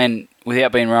Alex Glenn,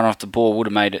 without being run off the ball, would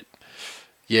have made it.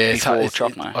 Yeah,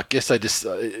 I guess they just...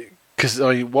 Because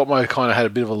Watmo kind of had a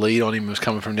bit of a lead on him, was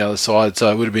coming from the other side,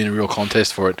 so it would have been a real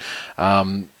contest for it.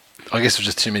 I guess it was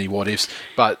just too many what ifs,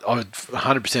 but I would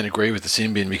 100% agree with the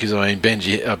sin bin because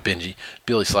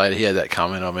Billy Slater, he had that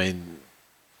coming. I mean,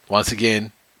 once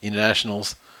again,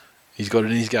 internationals, he's got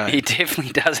it in his game. He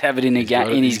definitely does have it in his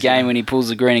game when he pulls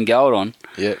the green and gold on.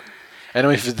 Yeah, and I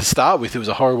mean, to start with, it was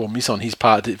a horrible miss on his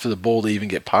part for the ball to even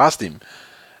get past him.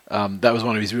 That was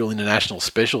one of his real international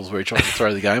specials where he tried to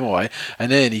throw the game away, and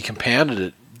then he compounded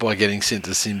it by getting sent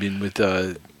to the sin bin with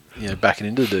backing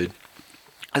into the dude.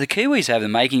 The Kiwis have the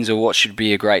makings of what should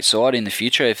be a great side in the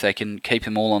future if they can keep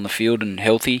them all on the field and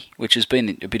healthy, which has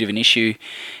been a bit of an issue,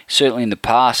 certainly in the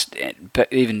past.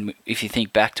 But even if you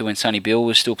think back to when Sonny Bill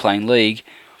was still playing league,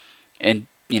 and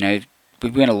we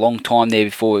went a long time there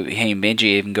before he and Benji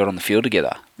even got on the field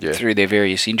together through their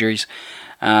various injuries.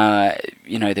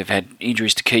 They've had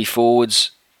injuries to key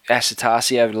forwards,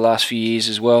 Asatasi over the last few years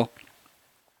as well.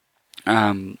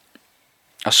 I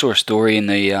saw a story in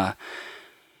the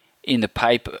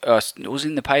paper. It was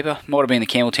in the paper. Might have been the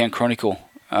Campbelltown Chronicle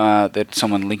that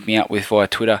someone linked me up with via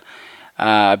Twitter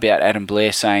about Adam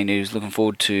Blair saying he was looking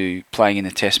forward to playing in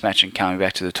the Test match and coming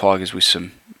back to the Tigers with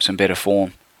some better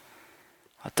form.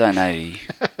 I don't know. He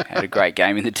had a great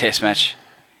game in the Test match.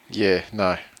 Yeah,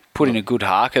 no. Put in a good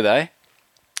harker though.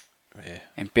 Yeah.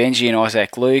 And Benji and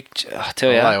Isaac Luke, I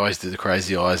tell you, they always do the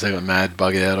crazy eyes. They got mad,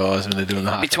 buggered out eyes when they're doing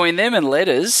the harker. Between them and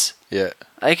Letters, yeah,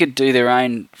 they could do their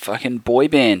own fucking boy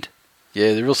band.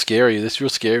 Yeah, they're real scary. It's real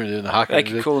scary when they're doing the harker. They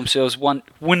could call themselves One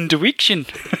Direction.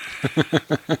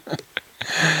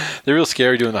 They're real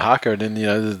scary doing the haka, and then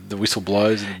the whistle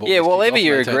blows and the ball. Yeah, well, ever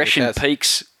your aggression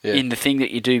peaks in the thing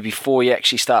that you do before you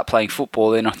actually start playing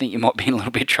football, then I think you might be in a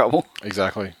little bit of trouble.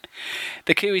 Exactly.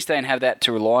 The Kiwis don't have that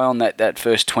to rely on, that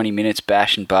first 20 minutes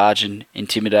bash and barge and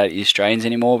intimidate the Australians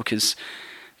anymore, because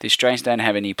the Australians don't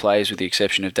have any players, with the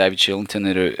exception of David Shillington,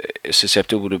 that are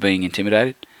susceptible to being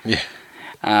intimidated. Yeah.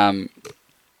 And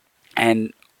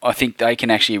I think they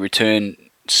can actually return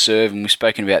serve, and we've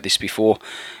spoken about this before.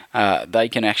 They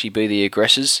can actually be the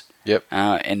aggressors. Yep.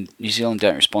 And New Zealand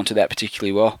don't respond to that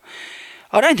particularly well.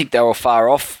 I don't think they were far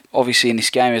off, obviously, in this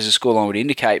game, as the scoreline would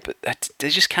indicate, but they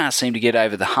just can't seem to get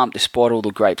over the hump despite all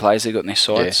the great players they've got on their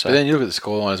side. Yeah, so. But then you look at the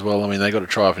scoreline as well. I mean, they got to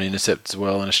try off an intercept as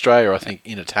well. And Australia, I think,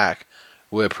 in attack,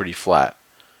 were pretty flat.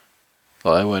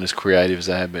 Like, they weren't as creative as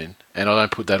they have been. And I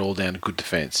don't put that all down to good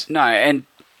defence. No, and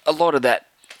a lot of that,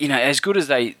 as good as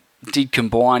they did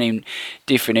combine in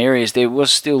different areas, there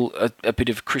was still a bit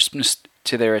of crispness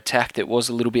to their attack that was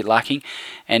a little bit lacking,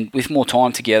 and with more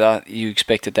time together you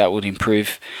expected that would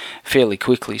improve fairly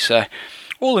quickly. So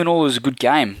all in all, it was a good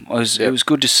game. It was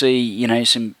good to see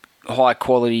some high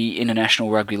quality international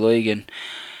rugby league, and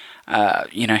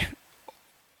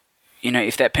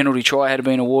if that penalty try had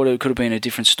been awarded, it could have been a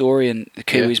different story, and the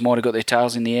Kiwis might have got their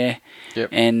tails in the air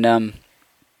and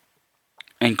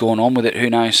gone on with it. Who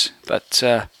knows? But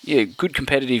good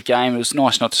competitive game. It was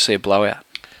nice not to see a blowout.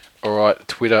 All right,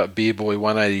 Twitter,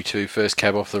 Beerboy182, first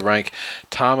cab off the rank.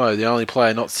 Tamo, the only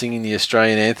player not singing the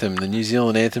Australian anthem. The New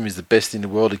Zealand anthem is the best in the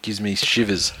world. It gives me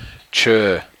shivers.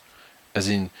 Chur. As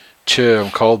in, chur,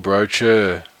 I'm cold, bro.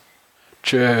 Chur.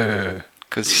 Chur.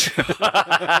 Because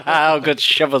I've got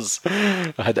shivers.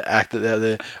 I had to act it out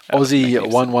there. Aussie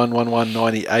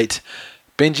 111198.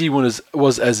 Benji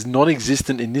was as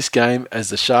non-existent in this game as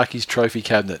the Sharkies trophy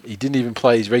cabinet. He didn't even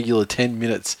play his regular 10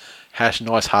 minutes. #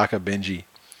 nice haka Benji.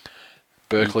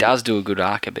 Berkeley. He does do a good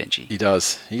arca, Benji. He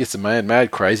does. He gets the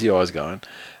mad crazy eyes going.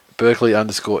 Berkeley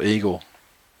 _Eagle.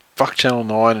 Fuck Channel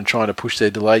 9 and trying to push their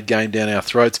delayed game down our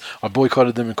throats. I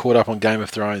boycotted them and caught up on Game of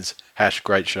Thrones. #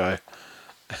 great show.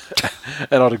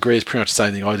 And I'd agree, it's pretty much the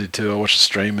same thing I did too. I watched the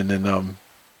stream, and then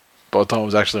by the time it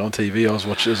was actually on TV, it was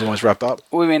almost wrapped up.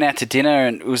 We went out to dinner,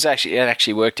 and it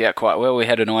actually worked out quite well. We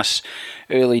had a nice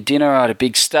early dinner. I had a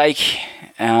big steak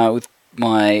with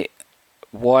my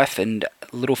wife and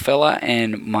little fella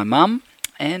and my mum,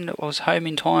 and I was home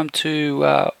in time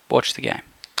to watch the game.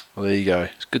 Well, there you go.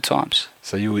 It's good times.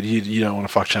 So you don't want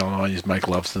to fuck Channel 9, you just make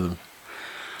love to them.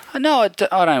 No, I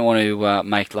don't want to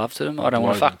make love to them. I don't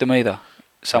want to fuck them either.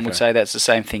 Some would say that's the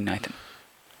same thing, Nathan.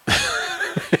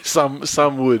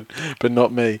 Some would, but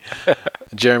not me.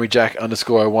 Jeremy Jack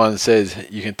 _01 says,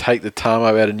 you can take the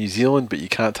Tamo out of New Zealand, but you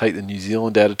can't take the New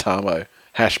Zealand out of Tamo.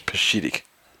 #Pashitic.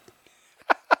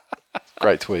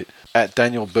 Great tweet. At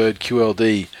Daniel Bird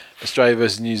QLD, Australia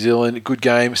versus New Zealand, good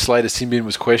game. Slater Simbin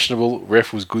was questionable.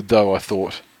 Ref was good though, I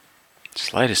thought.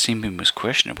 Slater Simbin was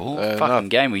questionable. What fucking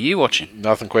game were you watching?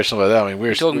 Nothing questionable about that. I mean,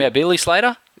 we're talking about Billy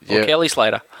Slater or Kelly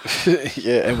Slater?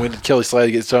 Yeah, and when did Kelly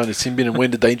Slater get thrown to Simbin, and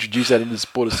when did they introduce that into the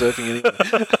sport of surfing anyway?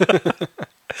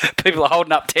 People are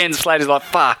holding up 10. Slater's like,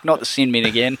 fuck, not the Simbin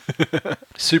again.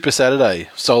 Super Saturday,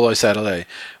 Solo Saturday.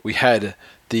 We had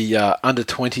the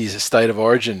under-20s State of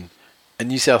Origin, and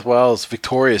New South Wales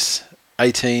victorious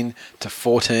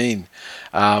 18-14.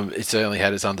 It certainly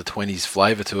had its under-20s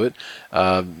flavour to it,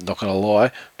 not going to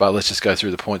lie, but let's just go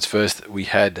through the points first. We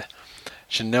had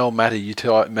Chanel Matty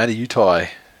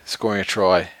scoring a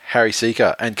try, Harry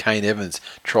Seeker and Kane Evans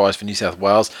tries for New South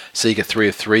Wales. Seeker 3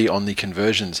 of 3 on the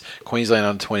conversions. Queensland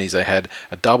under-20s, they had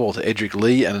a double to Edric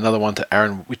Lee and another one to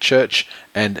Aaron Whitchurch,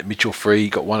 and Mitchell Free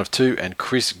got 1 of 2, and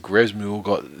Chris Gresmull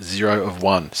got 0 of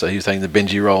 1. So he was taking the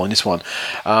Benji role in this one.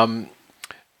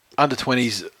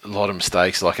 Under-20s, a lot of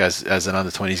mistakes, like as an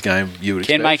under-20s game you would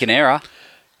expect. Can make an error.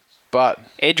 But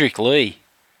Edric Lee.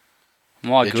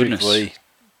 My goodness. Lee,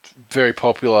 very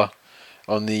popular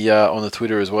on the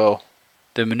Twitter as well.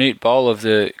 The minute bowl of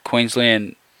the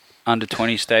Queensland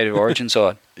under-20 State of Origin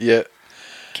side. Yeah.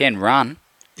 Can run.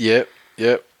 Yep.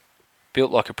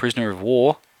 Built like a prisoner of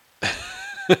war.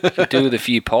 Could do with a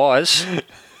few pies.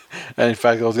 And in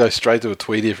fact, I'll go straight to a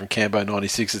tweet here from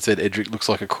Cambo96 that said Edric looks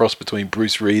like a cross between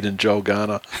Bruce Reed and Joel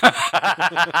Garner.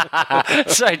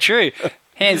 So true.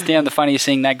 Hands down the funniest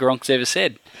thing that Gronk's ever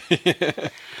said.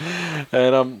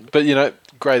 And but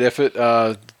great effort.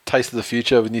 Taste of the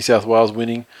future with New South Wales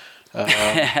winning.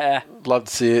 Love to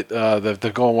see it.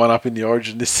 They've gone one up in the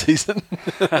Origin this season.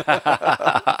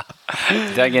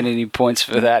 Don't get any points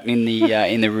for that in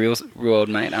the real world,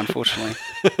 mate. Unfortunately.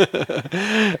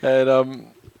 And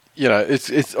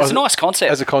it's a nice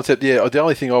concept. As a concept, yeah. The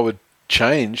only thing I would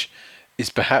change is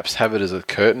perhaps have it as a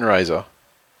curtain raiser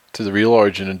to the real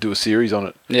Origin and do a series on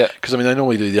it. Yeah. Because, they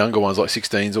normally do the younger ones, like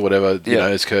 16s or whatever,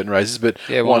 as curtain raisers. But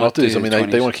why not do this?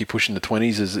 They want to keep pushing the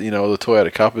 20s as, the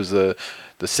Toyota Cup as the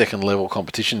second level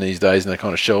competition these days, and they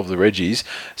kind of shelve the Reggies.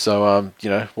 So,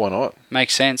 why not?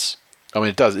 Makes sense.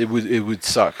 It does. It would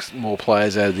suck more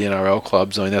players out of the NRL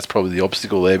clubs. That's probably the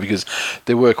obstacle there, because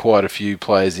there were quite a few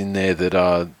players in there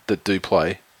that do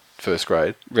play first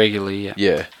grade regularly. Yeah.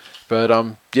 Yeah. But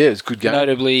it's a good game.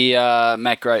 Notably,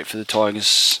 Matt Great for the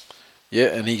Tigers. Yeah,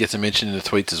 and he gets a mention in the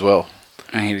tweets as well.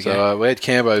 Oh, here we go. So we had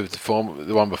Cambo,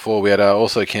 the one before. We had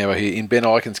also Cambo here. In Ben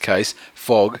Ikin's case,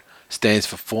 FOG stands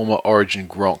for former Origin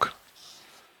Gronk.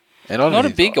 And I'm not a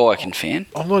big Ikin fan.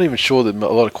 I'm not even sure that a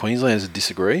lot of Queenslanders would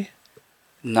disagree.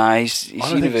 No, he's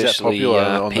universally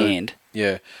panned.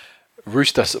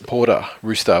 Rooster supporter,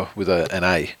 Rooster with an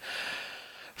A.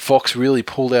 Fox really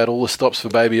pulled out all the stops for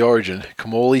Baby Origin.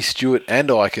 Kamali, Stewart and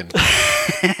Ikin.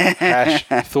 Hash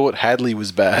thought Hadley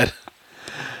was bad.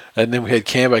 And then we had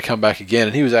Cambo come back again,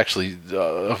 and he was actually,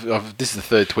 this is the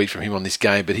third tweet from him on this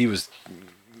game, but he was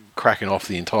cracking off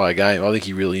the entire game. I think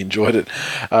he really enjoyed it.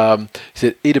 He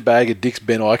said, eat a bag of dicks,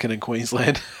 Ben Ikin in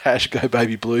Queensland. # go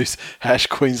Baby Blues. #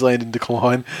 Queensland in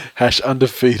decline. #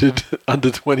 undefeated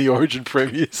under 20 Origin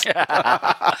premiers.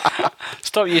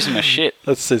 Stop using my shit.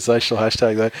 That's a sensational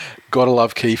hashtag though. Gotta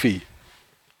love Keefe.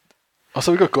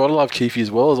 So we've got Gotta love Keefe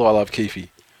as well as I love Keefe.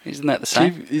 Isn't that the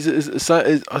same?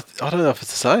 I don't know if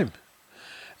it's the same.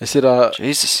 They said,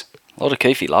 Jesus, a lot of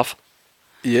Keefe love.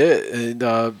 Yeah, and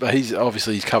he's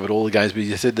covered all the games, but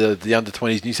he said the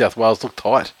under-20s New South Wales look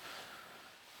tight.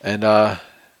 And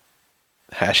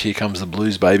here comes the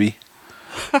Blues, baby.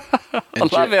 I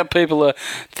love how people are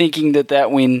thinking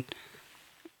that win,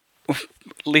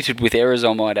 littered with errors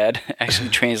I might add, actually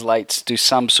translates to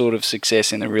some sort of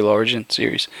success in the Real Origin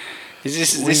series.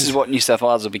 This is what New South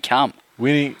Wales will become.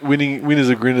 Winning winners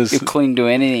and grinners. You'll cling to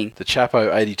anything. The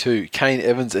Chapo 82. Kane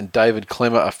Evans and David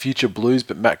Clemmer are future Blues,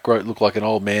 but Matt Grote look like an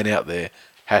old man out there.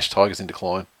 # Tigers in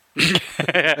decline.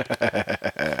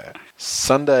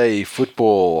 Sunday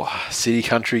football, City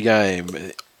Country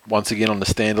game. Once again on the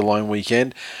standalone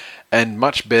weekend. And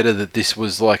much better that this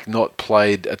was not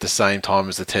played at the same time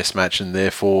as the test match, and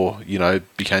therefore,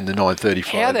 became the 9:30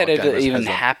 Friday. How that ever even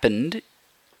happened,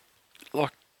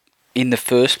 in the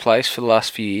first place for the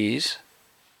last few years,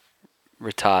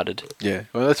 retarded. Yeah,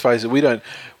 well, let's face it, we don't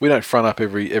front up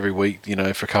every week,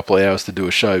 for a couple of hours to do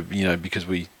a show, because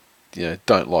we,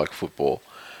 don't like football.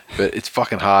 but it's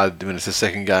fucking hard when it's the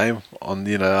second game on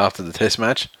after the test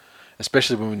match,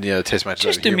 especially when the test match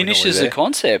just diminishes the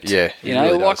concept. Yeah, you know,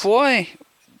 really like why?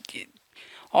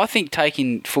 I think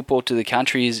taking football to the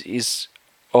country is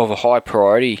of a high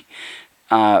priority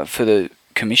for the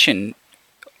commission,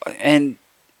 and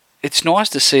it's nice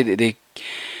to see that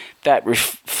that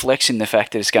reflects in the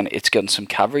fact that it's gotten some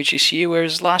coverage this year.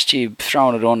 Whereas last year,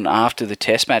 throwing it on after the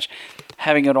test match,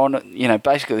 having it on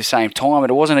basically the same time, and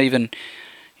it wasn't even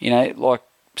like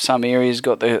some areas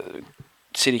got the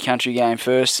city country game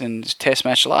first and test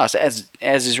match last, as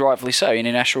is rightfully so.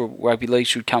 International rugby league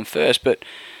should come first, but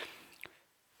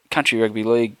country rugby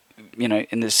league,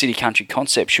 and the city country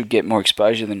concept should get more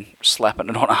exposure than slapping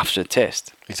it on after the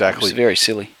test. Exactly. It's very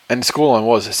silly. And the scoreline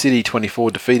was City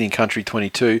 24 defeating Country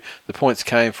 22. The points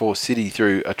came for City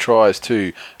through tries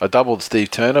to a double to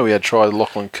Steve Turner. We had try to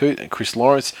Lachlan Coote and Chris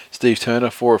Lawrence. Steve Turner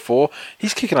 4 of 4.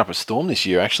 He's kicking up a storm this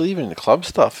year, actually, even in the club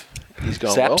stuff. He's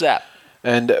going well. Zap.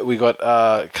 And we got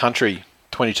Country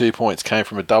 22 points came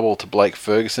from a double to Blake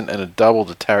Ferguson and a double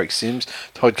to Tarek Sims.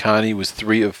 Todd Carney was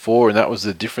 3 of 4, and that was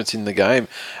the difference in the game.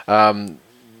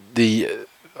 The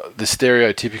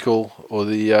stereotypical or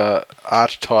the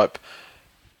archetype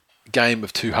game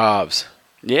of two halves.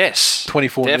 Yes,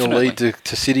 24-0 lead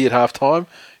to City at half time.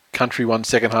 Country won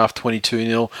second half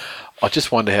 22-0. I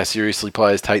just wonder how seriously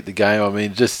players take the game. I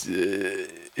mean, just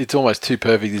it's almost too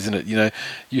perfect, isn't it?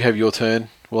 You have your turn,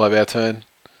 we'll have our turn.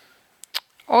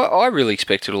 I really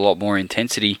expected a lot more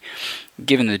intensity,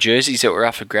 given the jerseys that were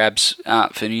up for grabs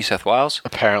for New South Wales.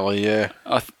 Apparently, yeah.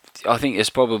 I think there's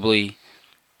probably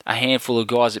a handful of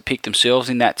guys that picked themselves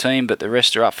in that team, but the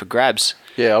rest are up for grabs.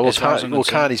 Yeah,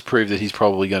 Carney's proved that he's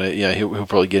probably going to, he'll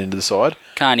probably get into the side.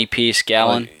 Carney, Pearce,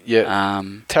 Gallen.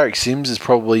 Tarek Sims is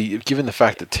probably, given the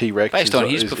fact that T-Rex based on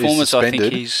his performance, I think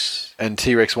he's... And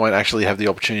T-Rex won't actually have the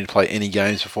opportunity to play any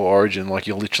games before Origin. Like,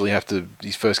 you'll literally have to...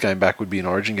 His first game back would be an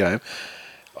Origin game.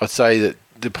 I'd say that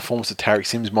the performance of Tarek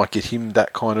Sims might get him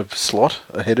that kind of slot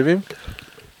ahead of him.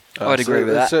 I'd agree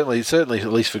with that. Certainly,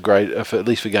 at least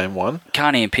for game one.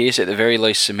 Carney and Pearce at the very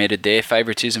least cemented their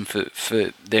favouritism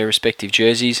for their respective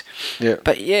jerseys. Yeah.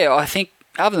 But yeah, I think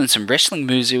other than some wrestling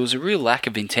moves, there was a real lack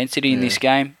of intensity in this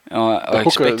game. I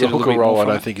expected the a little hooker bit role, more I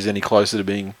don't think is any closer to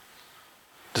being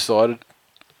decided.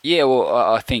 Yeah, well,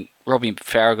 I think Robbie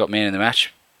Farah got man of the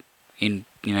match in,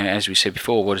 as we said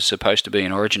before, what is supposed to be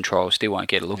an Origin trial. Still won't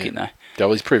get a look in though.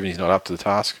 Well, he's proven he's not up to the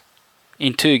task.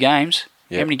 In 2 games.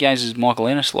 Yep. How many games has Michael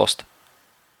Ennis lost?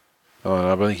 Oh,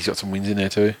 no, but I think he's got some wins in there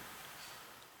too.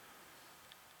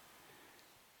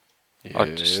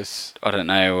 Yes. I don't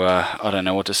know. I don't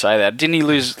know what to say there. Didn't he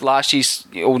lose last year's?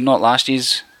 Or not last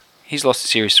year's? He's lost the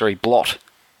Series 3 blot.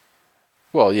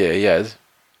 Well, yeah, he has.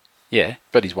 Yeah,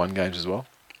 but he's won games as well.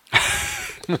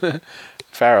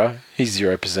 Farah, he's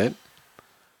 0%.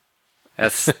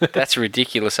 That's a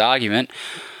ridiculous argument.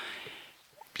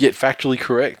 Yet factually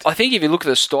correct. I think if you look at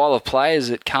the style of players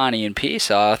that Carney and Pearce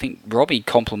are, I think Robbie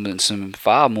complements them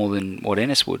far more than what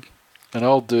Ennis would. An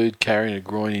old dude carrying a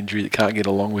groin injury that can't get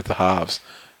along with the halves.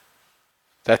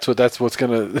 That's what's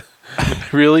going to...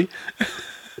 Really?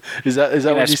 Is that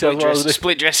what you said?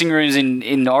 Split dressing rooms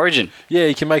in Origin. Yeah,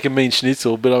 he can make a mean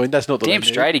schnitzel, but I mean, that's not the... Damn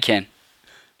straight he can.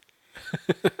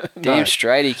 Damn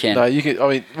straight he can. No, you can. I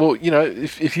mean, well,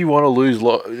 if you want to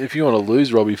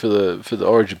lose Robbie for the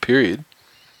Origin period,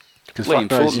 because Liam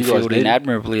Fulton filled in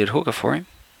admirably at hooker for him.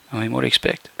 I mean, what do you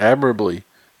expect? Admirably.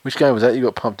 Which game was that you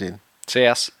got pumped in?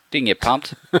 South. Didn't get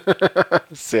pumped.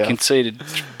 South. Conceded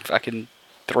fucking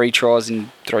 3 tries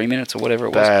in 3 minutes or whatever it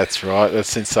was. That's right. That's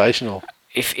sensational.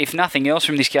 If nothing else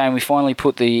from this game, we finally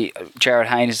put the Jared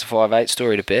Haynes to 5'8"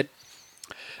 story to bed.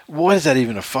 Why is that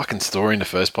even a fucking story in the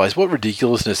first place? What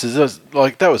ridiculousness is this?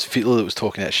 Like, that was Fittler that was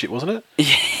talking that shit, wasn't it? Yeah,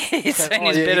 he's saying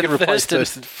he's better than Thurston.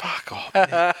 Fuck off,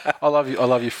 man. I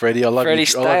love you, Freddie. I love Freddie, you.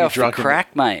 stay I love off you drunken, the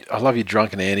crack, mate. I love your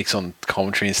drunken antics on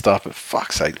commentary and stuff, but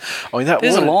fuck's sake. I mean,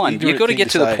 there's a line. You've got to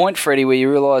get to the point, Freddie, where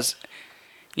you realise,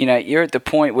 you're at the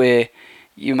point where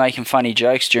you're making funny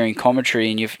jokes during commentary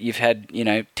and you've had,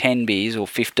 10 beers or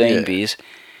 15 beers.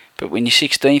 But when your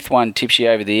 16th one tips you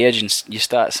over the edge and you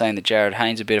start saying that Jared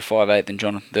Haynes is a better 5'8" than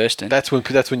Jonathan Thurston. That's when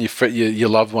your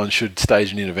loved one should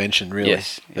stage an intervention, really.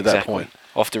 Yes, at that point.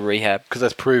 Off to rehab. Because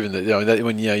that's proven that,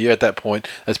 when you're at that point,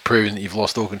 that's proven that you've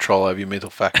lost all control over your mental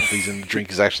faculties and the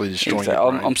drink is actually destroying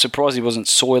your brain. I'm surprised he wasn't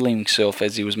soiling himself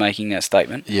as he was making that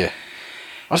statement. Yeah.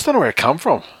 I just don't know where it come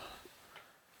from.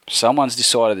 Someone's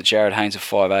decided that Jared Haynes is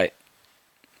 5'8".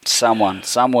 Someone,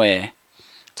 somewhere.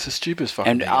 It's the stupidest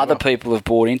fucking and thing other ever. people have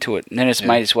bought into it. And then it's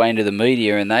made its way into the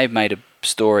media and they've made a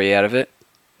story out of it.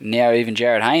 Now even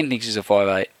Jared Haynes thinks he's a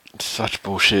 5'8". Such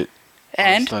bullshit.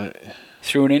 And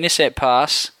through an intercept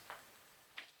pass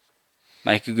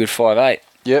Make a good 5'8".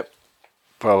 Yep.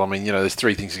 Well, I mean, there's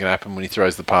three things that can happen when he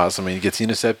throws the pass. I mean, he gets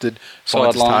intercepted,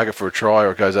 finds his target for a try,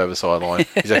 or it goes over the sideline.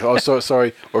 He's like, oh,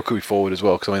 sorry, or it could be forward as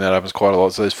well, because, I mean, that happens quite a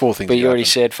lot. So there's four things. But you already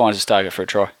said finds his target for a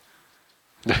try.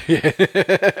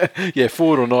 Yeah,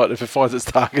 forward or not, if it finds its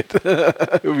target,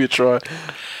 it'll be a try.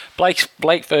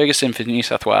 Blake Ferguson for New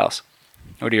South Wales.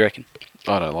 What do you reckon?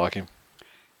 I don't like him.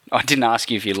 I didn't ask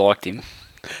you if you liked him.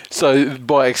 So,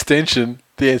 by extension,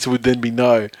 the answer would then be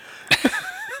no.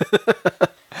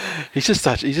 He's just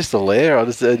a lair. I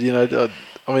just said,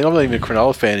 I'm not even a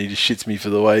Cronulla fan. He just shits me for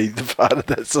the way he departed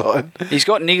that side. He's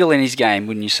got niggle in his game,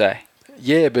 wouldn't you say?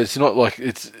 Yeah, but it's not like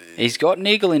it's... He's got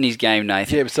niggle in his game,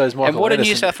 Nathan. Yeah, but so is Michael Ennis. And what do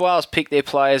New South Wales pick their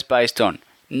players based on?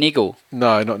 Niggle.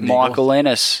 No, not niggle. Michael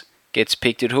Ennis gets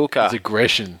picked at hooker. It's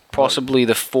aggression. Possibly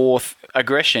the fourth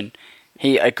aggression.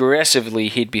 He aggressively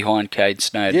hid behind Cade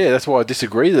Snowden. Yeah, that's why I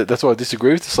disagree. That's why I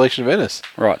disagree with the selection of Ennis.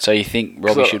 Right, so you think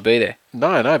Robbie should be there?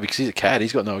 No, because he's a cat.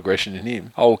 He's got no aggression in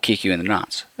him. I'll kick you in the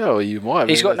nuts. Oh, you might.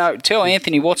 He's got no... Tell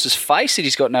Anthony Watts' face that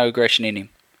he's got no aggression in him.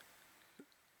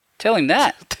 Tell him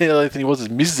that. Tell Anthony Watts'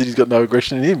 missus that he's got no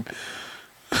aggression in him.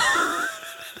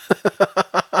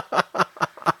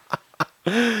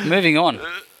 Moving on.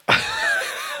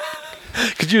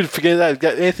 Could you forget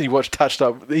that? Anthony Watts touched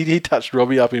up. He touched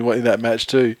Robbie up in that match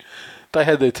too. They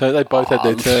had their turn. They both had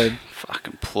their turn.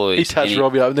 Fucking please. He touched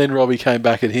Robbie up, and then Robbie came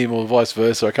back at him, or vice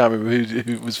versa. I can't remember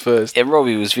who was first. Yeah,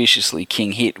 Robbie was viciously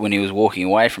king hit when he was walking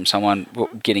away from someone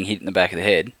getting hit in the back of the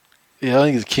head. Yeah, I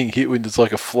think it's king hit when it's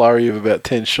like a flurry of about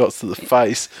 10 shots to the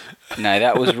face. No,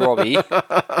 that was Robbie.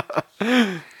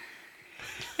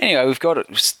 Anyway, we've got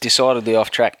it decidedly off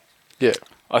track. Yeah.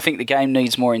 I think the game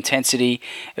needs more intensity.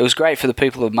 It was great for the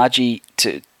people of Mudgee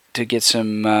to get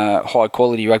some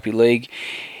high-quality rugby league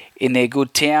in their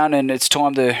good town, and it's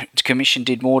time the Commission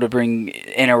did more to bring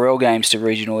NRL games to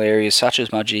regional areas such as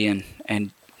Mudgee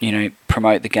and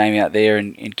promote the game out there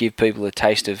and give people a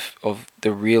taste of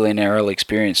the real NRL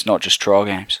experience, not just trial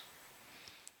games.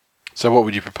 So what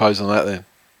would you propose on that then?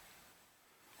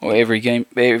 Well,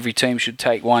 every team should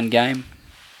take one game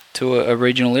to a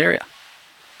regional area.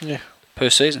 Yeah. Per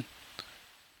season.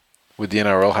 Would the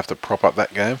NRL have to prop up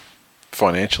that game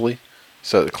financially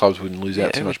so that the clubs wouldn't lose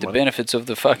out too much money? money? The benefits of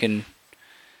the fucking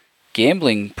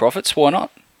gambling profits, why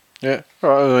not? Yeah. All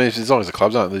right. I mean, as long as the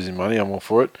clubs aren't losing money, I'm all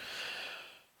for it.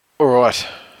 All right.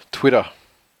 Twitter.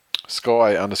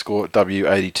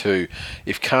 Sky_W82.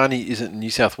 If Carney isn't New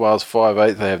South Wales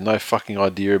 5'8", they have no fucking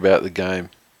idea about the game.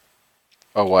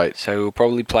 Oh, wait. So we'll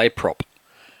probably play prop.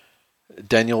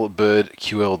 Daniel Bird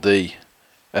QLD.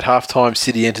 At halftime,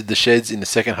 City entered the sheds. In the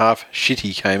second half,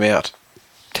 Shitty came out.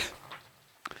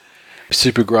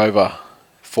 Super Grover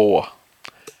 4.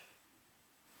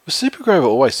 Was Super Grover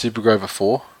always Super Grover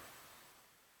 4?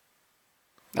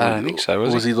 I don't think so,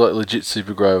 was he like legit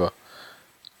Super Grover?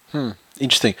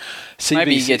 Interesting. CBC,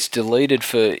 maybe he gets deleted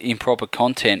for improper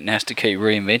content and has to keep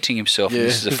reinventing himself. Yeah, and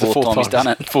this is the fourth time he's done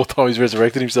it. Fourth time he's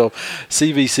resurrected himself.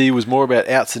 CVC was more about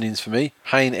outs than ins for me.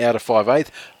 Hayne out of 5'8",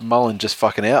 Mullen just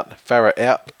fucking out, Farah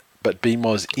out, but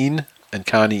BMOS in, and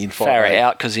Carney in 5'8". Farah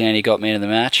out because he only got man of the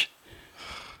match.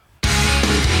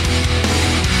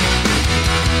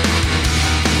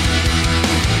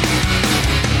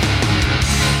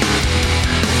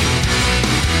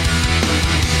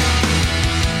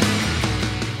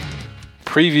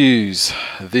 Previews.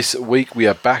 This week we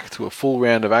are back to a full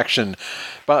round of action,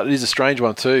 but it is a strange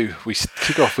one too. We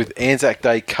kick off with Anzac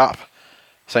Day Cup.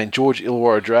 St George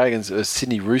Illawarra Dragons vs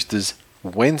Sydney Roosters,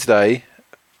 Wednesday,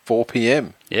 4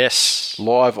 p.m. Yes.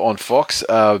 Live on Fox.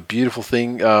 Beautiful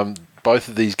thing. Both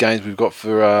of these games we've got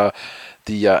for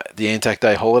the Anzac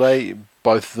Day holiday,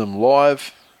 both of them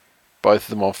live, both of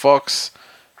them on Fox.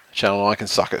 Channel 9 can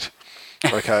suck it.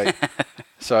 Okay.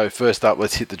 So first up,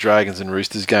 let's hit the Dragons and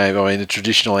Roosters game. I mean, the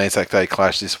traditional Anzac Day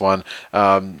clash, this one.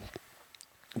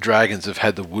 Dragons have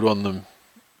had the wood on them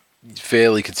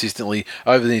fairly consistently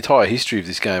over the entire history of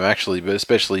this game, actually, but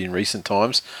especially in recent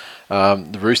times.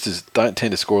 The Roosters don't tend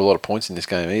to score a lot of points in this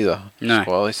game either.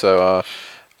 No. So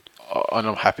and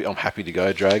I'm happy to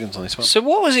go Dragons on this one. So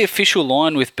what was the official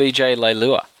line with BJ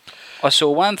Leilua? I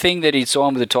saw one thing that he'd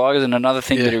signed with the Tigers and another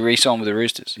thing that he re-signed with the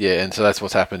Roosters. Yeah, and so that's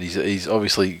what's happened. He's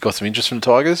obviously got some interest from the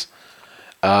Tigers,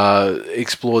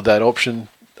 explored that option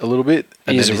a little bit.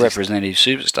 And he's a representative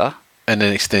superstar. And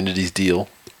then extended his deal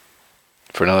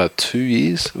for another 2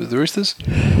 years with the Roosters.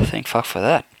 Thank fuck for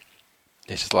that.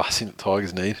 It's just the last thing the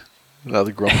Tigers need.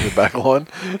 Another gromp in the back line.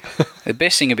 The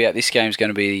best thing about this game is going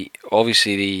to be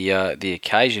obviously the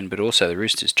occasion, but also the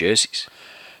Roosters jerseys.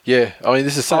 Yeah, I mean,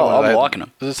 this is the same one. I'm liking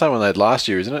them. This is the same one they had last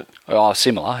year, isn't it? Oh,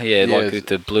 similar. Yeah, like with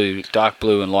the blue, dark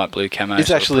blue and light blue camo.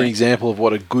 It's actually an example of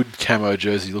what a good camo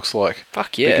jersey looks like.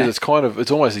 Fuck yeah. Because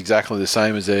it's almost exactly the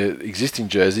same as their existing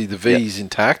jersey. The V is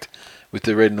intact with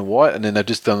the red and the white, and then they've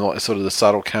just done like sort of the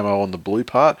subtle camo on the blue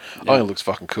part. I think it looks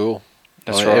fucking cool.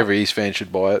 That's right. Every East fan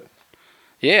should buy it.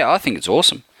 Yeah, I think it's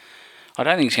awesome. I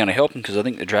don't think it's going to help them because I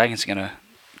think the Dragons are going to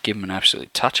give them an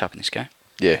absolute touch-up in this game.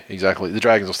 Yeah, exactly. The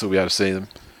Dragons will still be able to see them.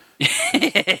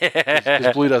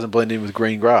 Because blue doesn't blend in with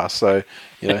green grass, so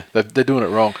they're doing it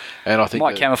wrong. And I think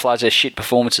might camouflage their shit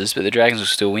performances, but the Dragons will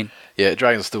still win. Yeah,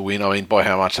 Dragons will still win. I mean, by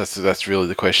how much? That's really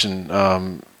the question.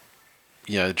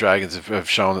 The Dragons have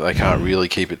shown that they can't really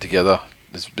keep it together.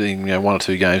 There's been 1 or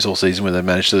 2 games all season where they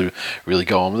managed to really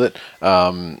go on with it.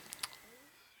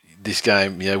 This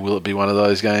game, will it be one of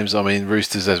those games? I mean,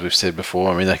 Roosters, as we've said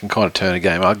before, I mean, they can kind of turn a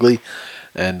game ugly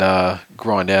and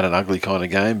grind out an ugly kind of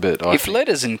game. But if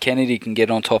Letters and Kennedy can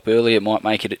get on top early, it might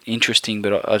make it interesting,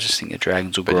 but I just think the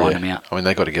Dragons will grind them out. I mean,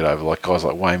 they've got to get over guys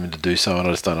like Wayman to do so, and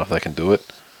I just don't know if they can do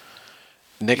it.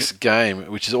 Next game,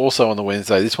 which is also on the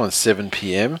Wednesday, this one's 7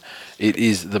 p.m. It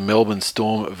is the Melbourne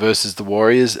Storm versus the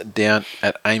Warriors down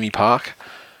at Amy Park.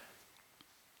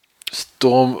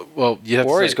 Storm,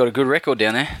 Warriors got a good record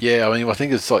down there. Yeah, I mean, I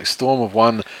think it's like Storm have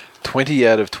won 20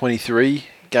 out of 23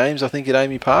 games, I think, at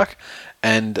Amy Park,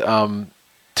 and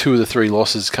 2 of the 3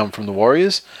 losses come from the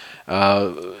Warriors.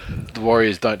 The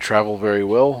Warriors don't travel very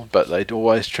well, but they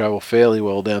always travel fairly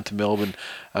well down to Melbourne.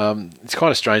 It's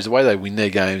kind of strange the way they win their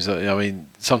games. I mean,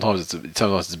 sometimes it's a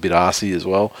bit arsey as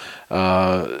well.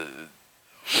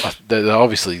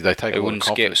 Obviously they take. They wouldn't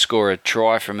score a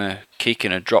try from a kick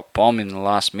and a drop bomb in the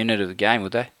last minute of the game,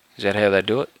 would they? Is that how they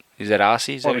do it? Is that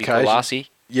arsey? Is that what you call arsey?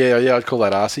 Yeah, I'd call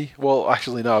that arsey. Well,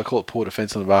 actually, no, I call it poor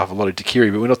defence on behalf of Lottie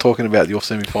Takiri, but we're not talking about the off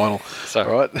semi-final,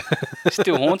 right?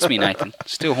 Still haunts me, Nathan.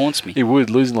 Still haunts me. It would,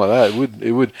 losing like that.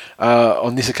 It would.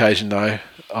 On this occasion, though,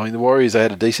 I mean, the Warriors, they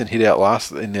had a decent hit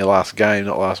out in their last game,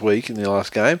 not last week, in their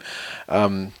last game,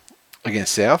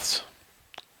 against Souths.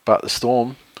 But the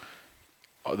Storm,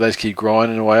 they just keep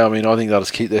grinding away. I mean, I think they'll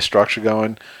just keep their structure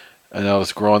going, and they'll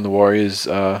just grind the Warriors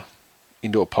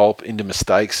into a pulp, into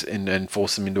mistakes, and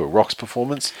force them into a rocks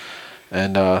performance.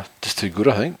 And just too good,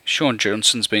 I think. Sean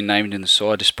Johnson's been named in the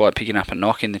side despite picking up a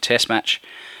knock in the test match.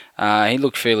 He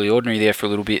looked fairly ordinary there for a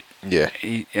little bit. Yeah.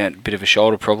 He had a bit of a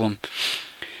shoulder problem.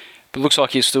 But looks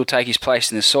like he'll still take his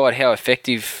place in the side. How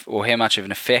effective or how much of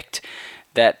an effect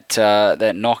that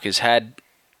knock has had,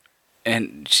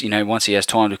 and once he has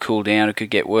time to cool down, it could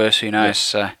get worse. Who knows?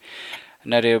 So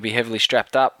no doubt he'll be heavily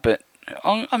strapped up. But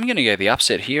I'm going to go the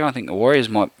upset here. I think the Warriors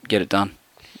might get it done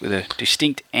with a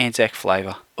distinct Anzac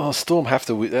flavour. Oh, Storm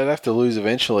they'd have to lose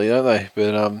eventually, don't they?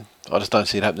 But I just don't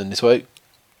see it happening this week.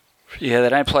 Yeah, they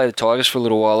don't play the Tigers for a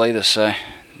little while either. So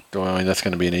I mean, that's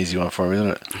going to be an easy one for them, isn't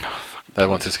it? That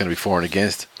one's just going to be for and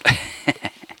against.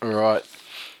 All right.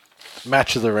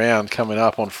 Match of the round coming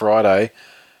up on Friday.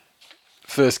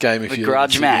 First game, the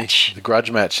grudge match. The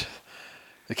grudge match.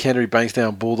 The Canterbury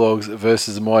Bankstown Bulldogs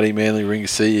versus the mighty Manly Ringa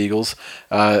Sea Eagles.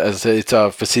 As I said,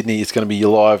 it's for Sydney, it's going to be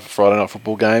your live Friday night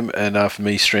football game, and for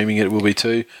me streaming it will be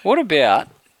too. What about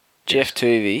Jeff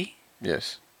Tuvey?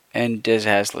 Yes. And Des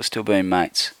Hasler still being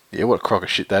mates? Yeah, what a crock of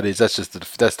shit that is. That's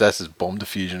just bomb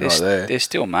diffusion right there. They're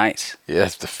still mates. Yeah,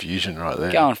 that's diffusion right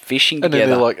there. Going fishing and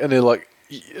together. And they're like,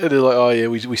 oh yeah,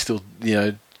 we still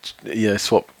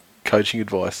swap coaching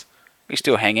advice. We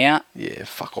still hang out. Yeah,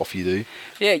 fuck off, you do.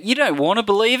 Yeah, you don't want to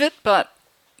believe it, but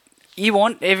you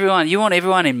want everyone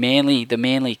in Manly, the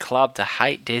Manly club, to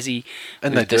hate Desi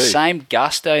and with the same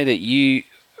gusto that you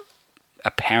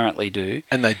apparently do.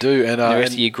 And they do. And the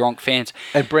rest of you Gronk fans.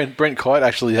 And Brent Kite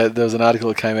actually there was an article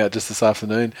that came out just this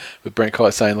afternoon with Brent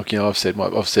Kite saying, look, I've said my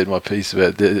piece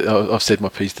to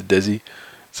Desi.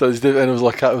 So and it was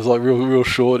like real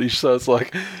shortish. So it's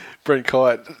like Brent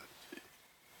Kite,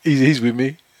 he's with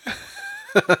me.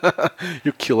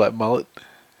 You'll kill that mullet.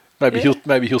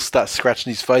 Maybe he'll start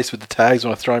scratching his face with the tags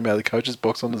when I throw him out of the coach's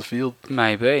box onto the field.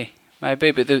 Maybe. But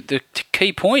the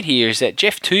key point here is that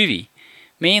Jeff Tuvey,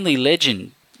 Manly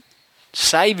legend,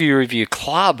 saviour of your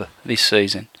club this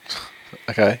season.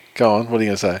 Okay, go on. What are you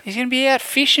going to say? He's going to be out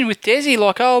fishing with Desi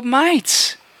like old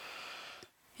mates.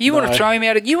 You want to throw him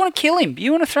out? You want to kill him?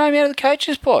 You want to throw him out of the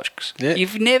coach's box? Yeah.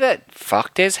 You've never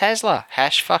fuck Des Hasler.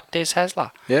 #fuck Des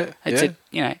Hasler. Yeah.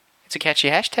 It's a catchy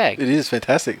hashtag. It is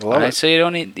fantastic. I don't see it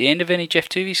on the end of any Jeff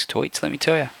Tuvey's tweets, let me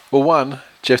tell you. Well, one,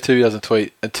 Jeff Tuvey doesn't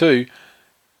tweet. And two,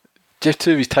 Jeff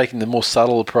Tuvey's taking the more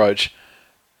subtle approach.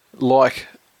 Like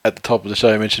at the top of the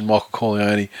show, I mentioned Michael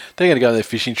Corleone. They're going to go on their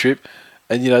fishing trip.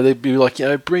 And, they'd be like,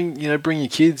 bring your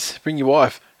kids, bring your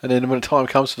wife. And then when the time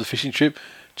comes for the fishing trip,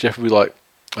 Jeff will be like,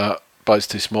 boat's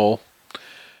too small.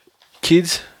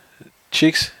 Kids,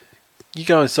 chicks, you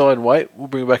go inside and wait. We'll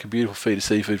bring back a beautiful feed of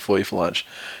seafood for you for lunch.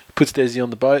 He puts Desi on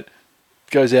the boat,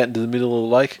 goes out into the middle of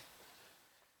the lake.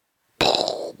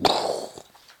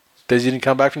 Desi didn't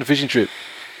come back from the fishing trip.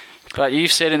 But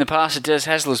you've said in the past that Des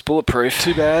Hasler's bulletproof.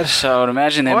 Too bad. So I'd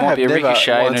imagine there might be a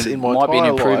ricochet and it might be an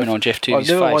improvement on Jeff Toody's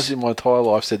face. I've never once in my entire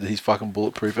life said that he's fucking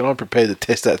bulletproof, and I'm prepared to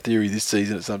test that theory this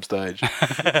season at some stage.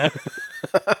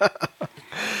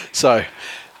 So,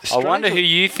 I wonder who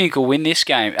you think will win this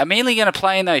game. Are Manly going to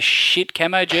play in those shit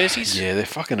camo jerseys? Yeah, they're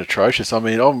fucking atrocious. I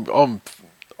mean,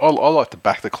 I like to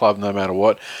back the club no matter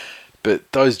what,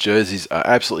 but those jerseys are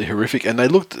absolutely horrific, and they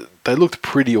looked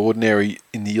pretty ordinary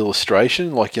in the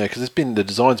illustration, like, you know, because the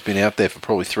design's been out there for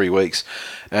probably 3 weeks,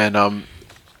 and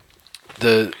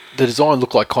the design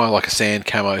looked like kind of like a sand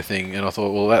camo thing, and I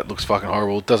thought, well, that looks fucking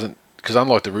horrible. It doesn't. Because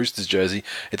unlike the Roosters jersey,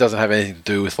 it doesn't have anything to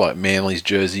do with like Manly's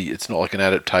jersey. It's not like an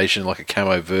adaptation, like a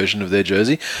camo version of their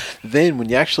jersey. Then when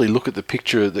you actually look at the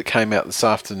picture that came out this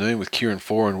afternoon with Kieran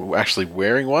Foran actually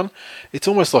wearing one, it's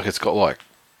almost like it's got like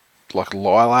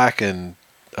lilac and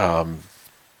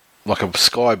like a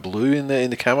sky blue in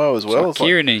the camo as well. It's like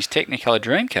Kieran in his Technicolor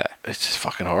Dreamcoat. It's just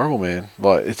fucking horrible, man.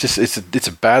 Like it's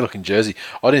a bad looking jersey.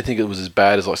 I didn't think it was as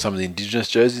bad as like some of the Indigenous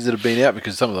jerseys that have been out,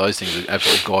 because some of those things are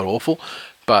absolutely god awful,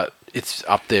 but it's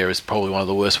up there as probably one of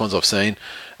the worst ones I've seen,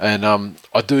 and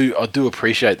I do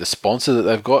appreciate the sponsor that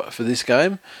they've got for this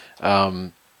game,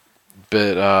 but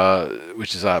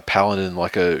which is Paladin,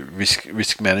 like a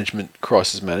risk management,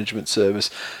 crisis management service.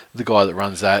 The guy that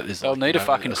runs that is. They'll need a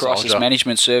fucking crisis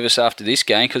management service after this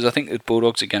game, because I think the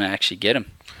Bulldogs are going to actually get him.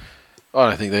 I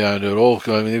don't think they're going to do it all.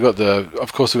 I mean, we've got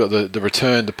the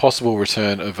return, the possible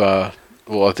return of I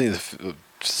think the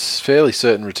fairly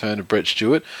certain return of Brett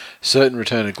Stewart, certain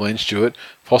return of Glenn Stewart,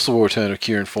 possible return of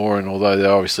Kieran Foran, although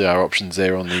there obviously are options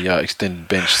there on the extended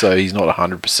bench, so he's not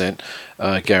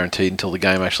 100% guaranteed until the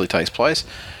game actually takes place.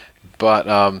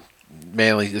 But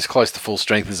Manly is close to full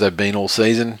strength as they've been all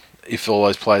season, if all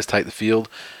those players take the field,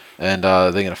 and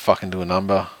they're going to fucking do a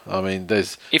number. I mean,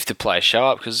 there's... If the players show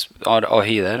up, because I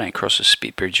hear they don't cross the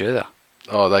Spit Bridge either.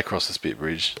 Oh, they cross the Spit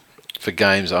Bridge for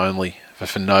games only,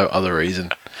 for no other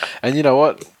reason. And you know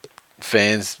what?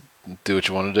 Fans, do what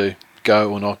you want to do.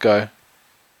 Go or not go.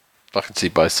 I can see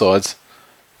both sides.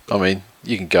 I mean,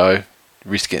 you can go,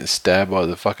 risk getting stabbed by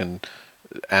the fucking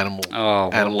animals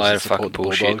that support the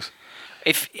Bulldogs.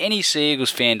 If any Sea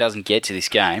Eagles fan doesn't get to this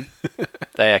game,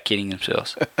 they are kidding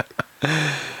themselves.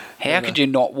 How could you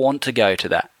not want to go to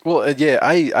that? Well, yeah,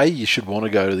 A, you should want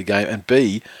to go to the game, and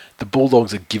B, the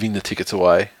Bulldogs are giving the tickets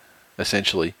away,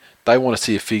 essentially. They want to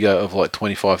see a figure of like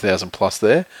 25,000 plus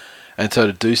there. And so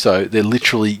to do so, they're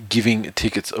literally giving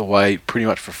tickets away pretty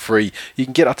much for free. You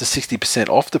can get up to 60%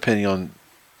 off depending on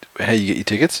how you get your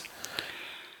tickets.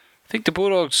 I think the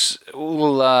Bulldogs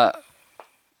will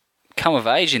come of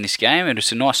age in this game, and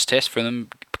it's a nice test for them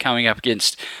coming up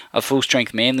against a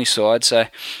full-strength Manly side. So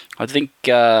I think...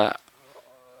 I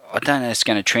don't know if it's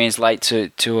going to translate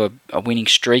to a winning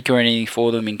streak or anything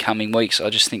for them in coming weeks.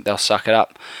 I just think they'll suck it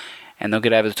up, and they'll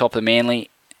get over the top of Manly,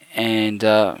 and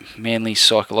Manly's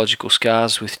psychological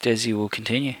scars with Desi will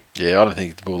continue. Yeah, I don't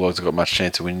think the Bulldogs have got much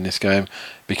chance of winning this game,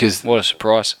 because... What a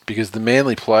surprise. Because the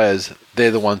Manly players,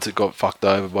 they're the ones that got fucked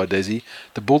over by Desi.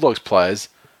 The Bulldogs players,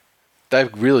 they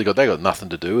got nothing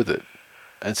to do with it.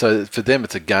 And so for them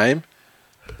it's a game,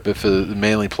 but for the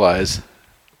Manly players,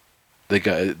 they're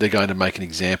going to make an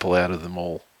example out of them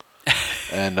all.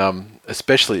 And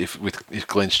especially if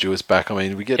Glenn Stewart's back. I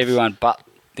mean, we get... Everyone but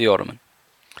the Ottoman.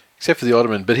 Except for the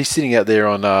Ottoman, but he's sitting out there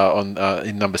on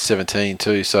in number 17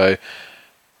 too, so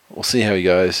we'll see how he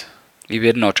goes. He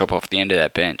better not drop off the end of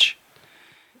that bench.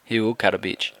 He will cut a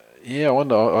bitch. Yeah, I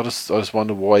wonder. I just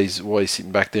wonder why he's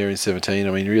sitting back there in 17.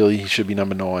 I mean, really, he should be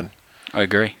number 9. I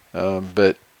agree.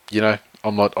 But you know,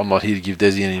 I'm not here to give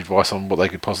Desi any advice on what they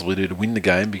could possibly do to win the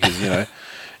game, because you know,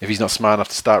 if he's not smart enough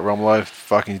to start Romolo,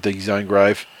 fucking dig his own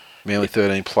grave. Manly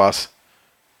 13 plus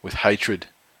with hatred.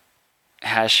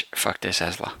 #fuck Des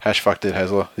Hasler. #fuck Des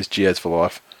Hasler. This Jihad's for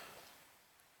life.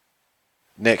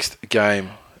 Next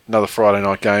game, another Friday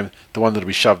night game, the one that'll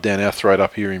be shoved down our throat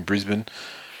up here in Brisbane.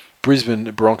 Brisbane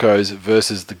Broncos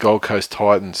versus the Gold Coast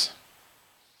Titans.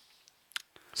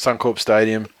 Suncorp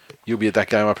Stadium. You'll be at that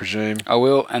game, I presume. I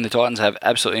will, and the Titans have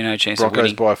absolutely no chance Broncos of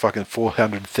winning. by fucking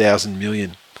 400,000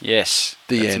 million. Yes,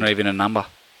 that's end. Not even a number.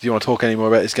 Do you want to talk any more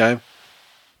about this game?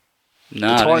 No, the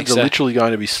Titans are I don't think so. Literally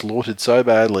going to be slaughtered so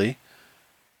badly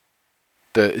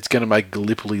that it's going to make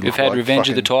Gallipoli look like... We've had Revenge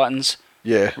of the Titans.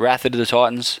 Yeah. Wrath of the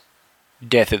Titans.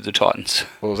 Death of the Titans.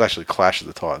 Well, it was actually Clash of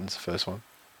the Titans, the first one.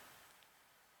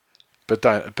 But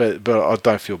I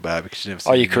don't feel bad because you never.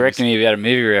 Oh, you corrected me about a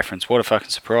movie reference. What a fucking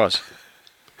surprise!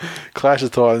 Clash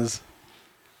of the Titans,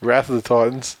 Wrath of the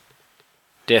Titans,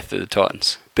 Death of the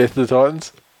Titans. Death of the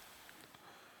Titans.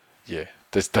 Yeah,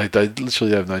 they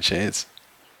literally have no chance.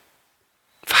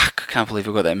 Fuck! I can't believe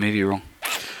I got that movie wrong.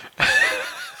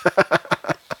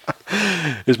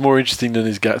 It's more interesting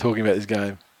than talking about this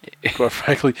game. Quite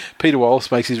frankly, Peter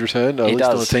Wallace makes his return, at least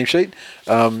on the team sheet.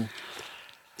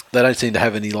 They don't seem to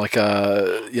have any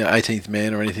 18th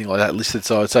man or anything like that listed,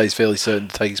 so I'd say he's fairly certain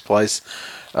to take his place.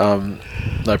 No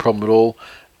problem at all.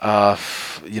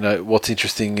 What's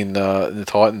interesting in the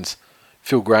Titans?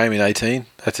 Phil Graham in 18.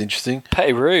 That's interesting.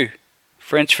 Peru,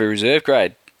 French for reserve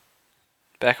grade,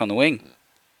 back on the wing.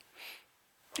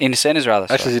 In the centres,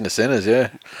 rather. Actually, he's in the centres,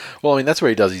 yeah. Well, I mean, that's where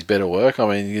he does his better work. I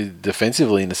mean,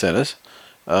 defensively in the centres,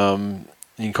 you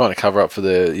can kind of cover up for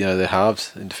their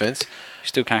halves in defence.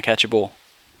 Still can't catch a ball.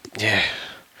 Yeah.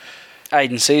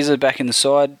 Aiden Caesar back in the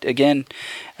side again,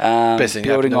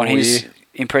 building on his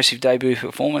impressive debut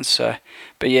performance. So,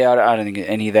 but yeah, I don't think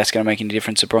any of that's going to make any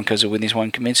difference. The Broncos will win this one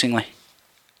convincingly.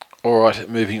 All right,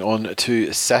 moving on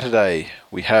to Saturday,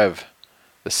 we have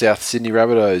the South Sydney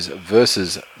Rabbitohs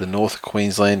versus the North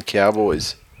Queensland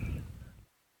Cowboys.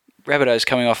 Rabbitohs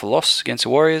coming off a loss against the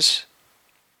Warriors,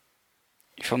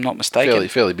 if I'm not mistaken.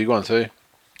 Fairly big one too.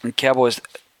 And Cowboys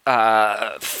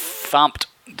thumped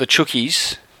the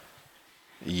Chookies.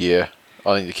 Yeah,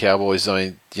 I think the Cowboys,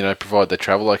 provide they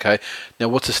travel okay. Now,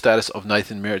 what's the status of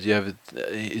Nathan Merritt? Do you have?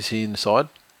 Is he in the side?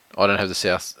 I don't have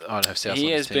South. He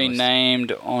has been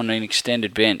named on an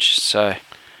extended bench. So.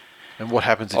 And what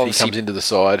happens if he comes into the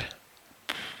side?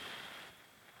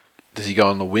 Does he go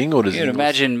on the wing or does he? You'd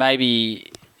imagine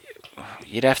maybe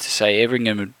you'd have to say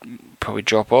Everingham would probably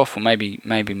drop off, or maybe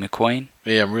McQueen.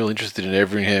 Yeah, I'm real interested in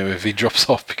Everingham if he drops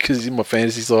off because he's in my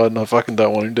fantasy side and I fucking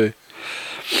don't want him to.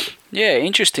 Yeah,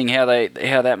 interesting how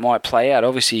that might play out.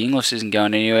 Obviously, Inglis isn't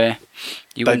going anywhere.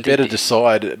 They better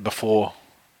decide before.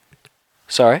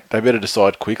 Sorry? They better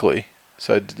decide quickly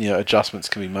so adjustments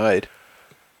can be made.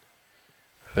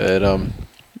 But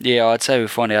yeah, I'd say we'll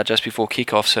find out just before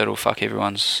kickoff, so it'll fuck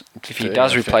everyone's. If he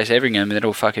does replace Everingham, then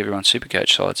it'll fuck everyone's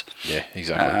Supercoach sides. Yeah,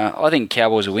 exactly. I think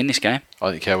Cowboys will win this game.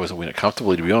 I think Cowboys will win it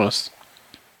comfortably, to be honest.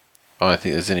 I don't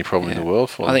think there's any problem in the world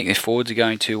for them. I think their forwards are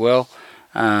going too well,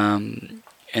 and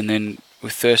then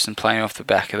with Thurston playing off the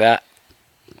back of that,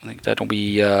 I think that'll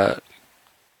be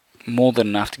more than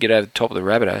enough to get over the top of the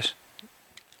Rabbitohs.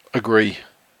 Agree.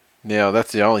 Now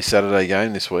that's the only Saturday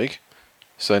game this week.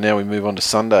 So now we move on to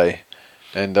Sunday,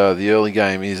 and the early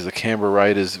game is the Canberra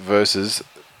Raiders versus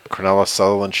Cronulla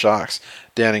Sutherland Sharks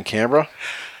down in Canberra.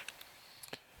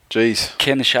 Jeez.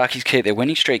 Can the Sharkies keep their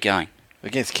winning streak going?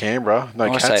 Against Canberra? No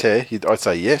cats here. I'd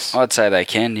say yes. I'd say they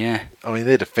can, yeah. I mean,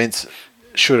 their defence,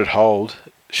 should it hold,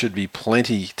 should be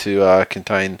plenty to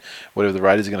contain whatever the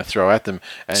Raiders are going to throw at them.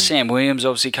 And Sam Williams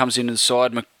obviously comes into the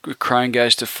side. McCrone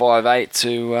goes to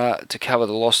 5'8" to cover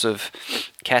the loss of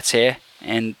Cat's hair.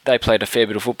 And they played a fair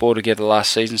bit of football together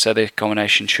last season, so their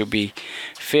combination should be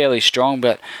fairly strong.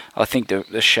 But I think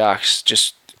the Sharks,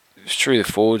 just through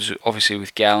the forwards, obviously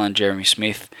with Gallen, Jeremy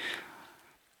Smith,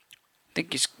 I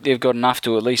think they've got enough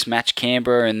to at least match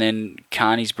Canberra, and then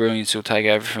Carney's brilliance will take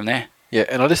over from there. Yeah,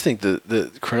 and I just think that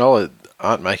Cronulla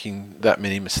aren't making that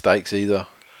many mistakes either,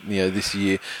 this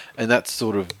year. And that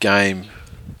sort of game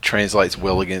translates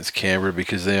well against Canberra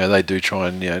because they do try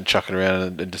and chuck it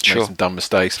around and just make some dumb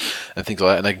mistakes and things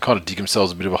like that, and they can kind of dig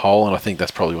themselves a bit of a hole, and I think that's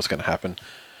probably what's going to happen.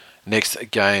 Next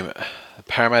game,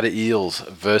 Parramatta Eels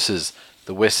versus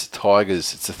the West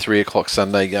Tigers. It's a 3:00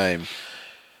 Sunday game.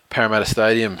 Parramatta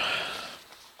Stadium.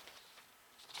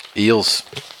 Eels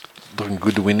looking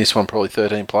good to win this one, probably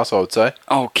 13 plus, I would say.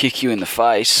 I'll kick you in the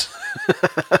face.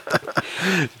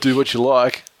 Do what you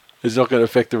like. It's not going to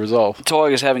affect the result. The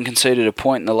Tigers haven't conceded a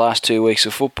point in the last 2 weeks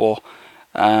of football,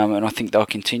 and I think they'll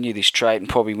continue this trait and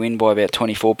probably win by about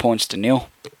 24 points to 0.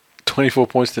 24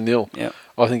 points to 0. Yeah.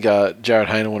 I think Jared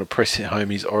Hayne will want to press home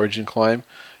his origin claim.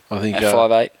 I think at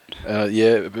 5'8".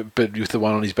 Yeah, but with the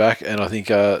one on his back, and I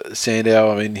think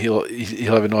Sandow. I mean, he'll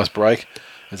have a nice break,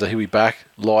 and so he'll be back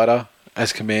lighter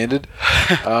as commanded.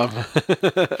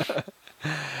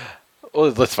 Well,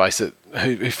 let's face it,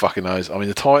 who fucking knows? I mean,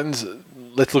 the Titans.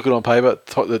 Let's look at it on paper.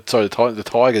 The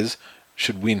Tigers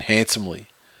should win handsomely,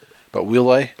 but will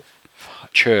they?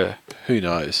 Sure. Who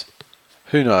knows?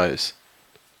 Who knows?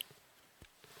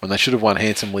 When they should have won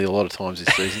handsomely a lot of times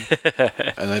this season,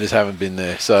 and they just haven't been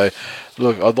there. So,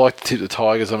 look, I'd like to tip the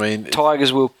Tigers. I mean,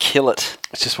 Tigers will kill it.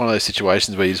 It's just one of those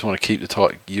situations where you just want to keep the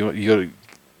Tigers. You got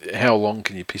to. How long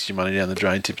can you piss your money down the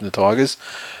drain tipping the Tigers?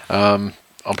 I'm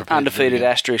prepared. Undefeated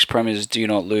asterisk premiers do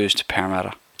not lose to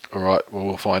Parramatta. All right, well,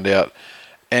 we'll find out.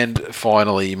 And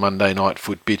finally, Monday night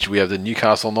foot bitch, we have the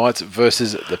Newcastle Knights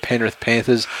versus the Penrith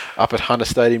Panthers up at Hunter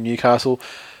Stadium, Newcastle.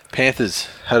 Panthers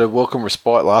had a welcome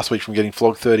respite last week from getting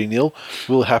flogged 30-0.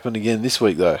 Will it happen again this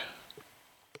week, though?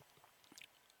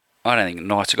 I don't think the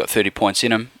Knights have got 30 points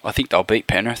in them. I think they'll beat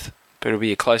Penrith, but it'll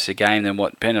be a closer game than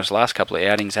what Penrith's last couple of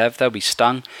outings have. They'll be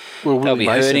stung. They'll be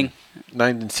hurting.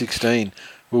 Named in 16.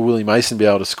 Will Willie Mason be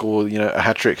able to score, a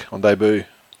hat-trick on debut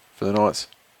for the Knights?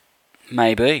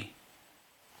 Maybe.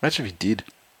 Imagine if he did.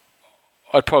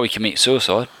 I'd probably commit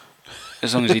suicide.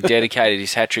 As long as he dedicated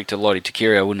his hat-trick to Lottie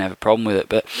Takiri, I wouldn't have a problem with it.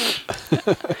 But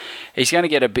he's going to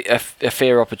get a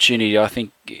fair opportunity. I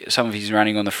think some of his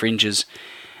running on the fringes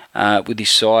with his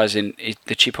size and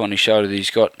the chip on his shoulder that he's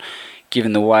got,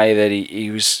 given the way that he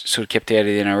was sort of kept out of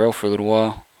the NRL for a little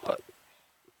while.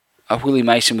 Willie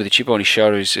Mason with a chip on his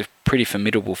shoulder is a pretty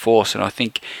formidable force, and I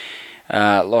think,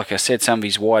 like I said, some of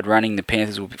his wide running the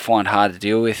Panthers will find hard to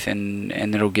deal with, and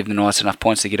it'll give the Knights enough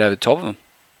points to get over the top of them.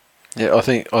 Yeah, I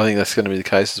think that's going to be the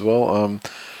case as well.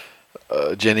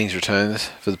 Jennings returns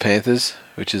for the Panthers,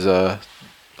 which is a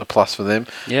plus for them.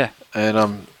 Yeah,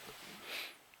 and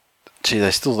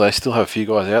they still have a few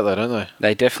guys out there, don't they?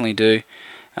 They definitely do.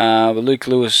 But Luke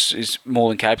Lewis is more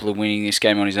than capable of winning this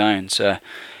game on his own, so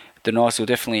the Knights will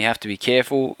definitely have to be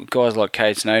careful. Guys like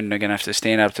Cade Snowden are going to have to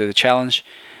stand up to the challenge,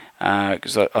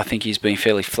 because I think he's been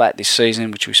fairly flat this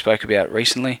season, which we spoke about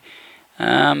recently.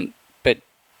 But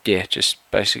yeah, just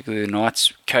basically the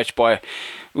Knights, coached by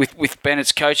with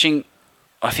Bennett's coaching,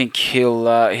 I think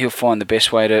he'll find the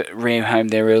best way to ram home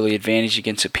their early advantage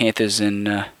against the Panthers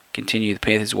and continue the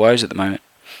Panthers' woes at the moment.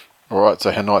 All right,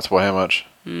 so Knights by how much?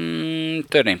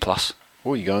 13 plus.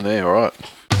 Oh, you're going there, all right.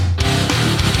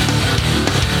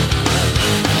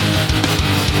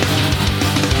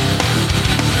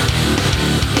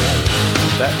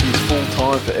 That is full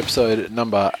time for episode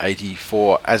number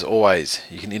 84. As always,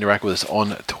 you can interact with us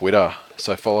on Twitter.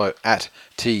 So follow at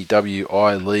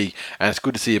TWiL League. And it's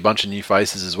good to see a bunch of new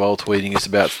faces as well tweeting us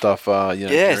about stuff.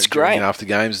 It's great. After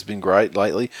games, it's been great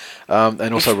lately. And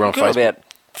also we're on Facebook. About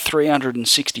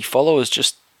 360 followers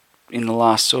just in the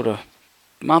last sort of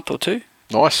month or two.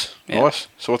 Nice. So what's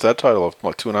that total of?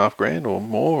 Like $2,500 or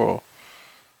more? Or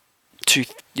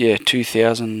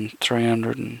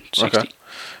 2,360. Okay,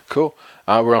 cool.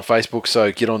 We're on Facebook,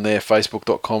 so get on there,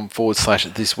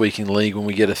 facebook.com/This Week in League. When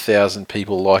we get 1,000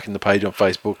 people liking the page on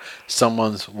Facebook,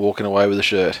 someone's walking away with a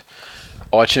shirt.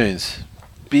 iTunes,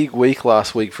 big week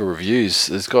last week for reviews.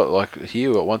 It's got we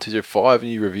got 1, 2, 3, 5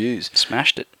 new reviews.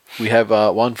 Smashed it. We have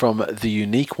one from The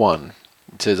Unique One.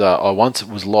 It says, I once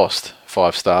was lost,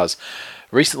 5 stars.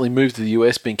 Recently moved to the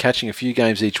US, been catching a few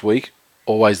games each week.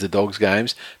 Always the Dogs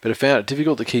games, but I found it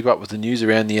difficult to keep up with the news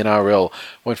around the NRL.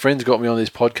 When friends got me on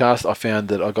this podcast, I found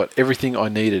that I got everything I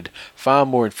needed. Far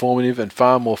more informative and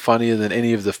far more funnier than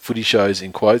any of the footy shows,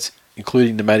 in quotes,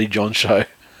 including the Matty John show.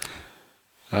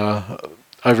 Over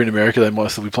in America, they might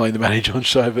still be playing the Matty John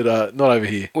show, but not over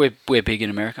here. We're big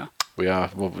in America. We are.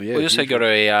 Well, yeah, we also got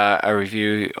a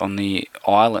review on the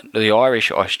Irish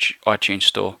iTunes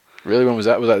store. Really? When was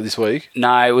that? Was that this week?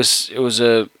 No, it was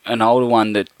an older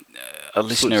one that a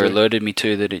listener alerted me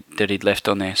to that he'd left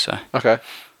on there. So okay,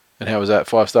 and how was that?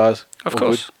 5 stars. Of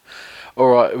course. Good? All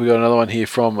right, we got another one here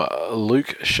from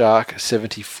Luke Shark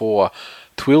 74.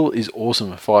 TWiL is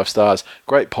awesome. 5 stars.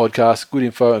 Great podcast, good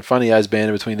info, and funny as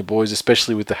banter between the boys,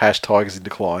 especially with the #Tigers in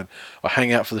decline. I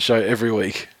hang out for the show every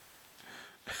week.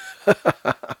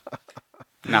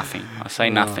 Nothing. I say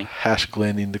nothing.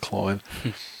 #Glenn in decline.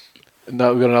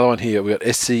 No, we've got another one here. We've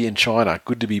got SC in China.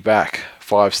 Good to be back.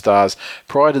 5 stars.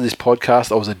 Prior to this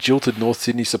podcast, I was a jilted North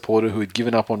Sydney supporter who had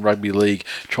given up on rugby league,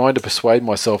 trying to persuade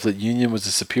myself that union was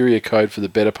the superior code for the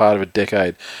better part of a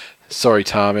decade. Sorry,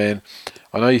 Tarman.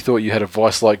 I know you thought you had a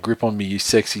vice-like grip on me, you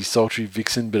sexy, sultry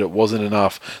vixen, but it wasn't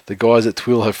enough. The guys at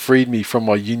TWiL have freed me from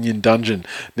my union dungeon.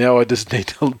 Now I just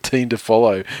need a team to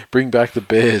follow. Bring back the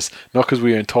Bears. Not because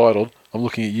we are entitled. I'm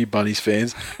looking at you, Bunnies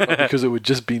fans. But because it would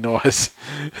just be nice.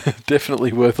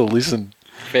 Definitely worth a listen.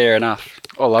 Fair enough.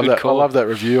 I love that. Call. I love that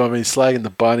review. I mean, slagging the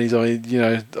Bunnies. I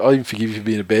mean, I even forgive you for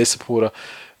being a Bears supporter.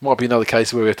 Might be another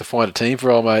case where we have to find a team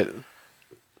for old mate.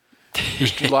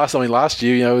 Last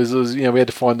year, it was we had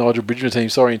to find Nigel Bridgeman a team.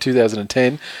 Sorry, in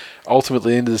 2010.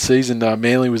 Ultimately, end of the season,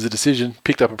 Manly was the decision.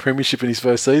 Picked up a premiership in his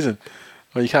first season.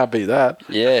 Well, you can't beat that.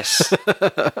 Yes.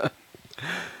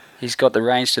 He's got the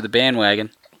reins to the bandwagon.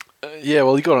 Yeah,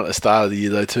 well, he got it at the start of the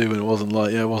year though too, and it wasn't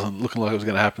it wasn't looking like it was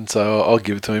going to happen. So I'll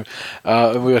give it to him.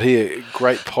 And we got here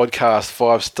great podcast,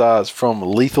 5 stars from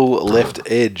Lethal Left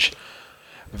Edge.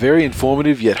 Very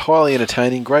informative yet highly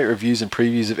entertaining. Great reviews and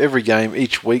previews of every game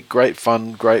each week. Great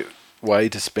fun, great way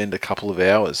to spend a couple of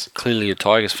hours. Clearly a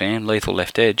Tigers fan, lethal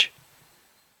left edge.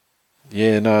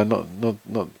 Yeah, no,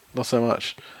 not so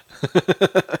much.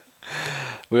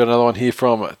 We got another one here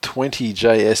from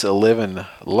 20JS11.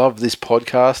 Love this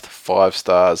podcast, 5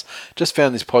 stars. Just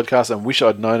found this podcast and wish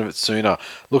I'd known of it sooner.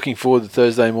 Looking forward to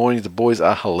Thursday mornings. The boys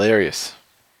are hilarious.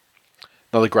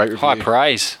 Another great review. High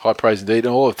praise. High praise indeed.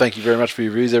 And thank you very much for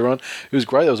your reviews, everyone. It was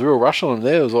great. There was a real rush on them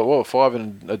there. It was like, 5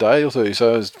 in a day or so.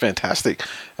 So it was fantastic.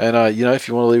 And, if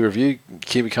you want to leave a review,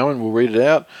 keep it coming. We'll read it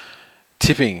out.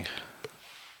 Tipping.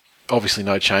 Obviously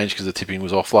no change because the tipping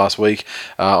was off last week.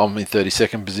 I'm in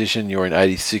 32nd position. You're in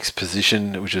 86th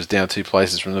position, which was down 2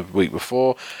 places from the week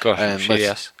before. Gosh,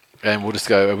 And we'll just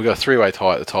go. We've got a 3-way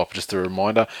tie at the top. Just a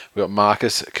reminder. We've got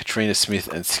Marcus, Katrina Smith,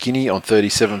 and Skinny on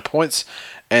 37 points.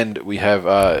 And we have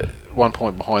 1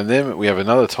 point behind them. We have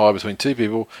another tie between 2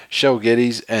 people, Shell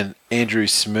Geddes and Andrew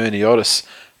Smyrniotis,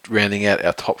 rounding out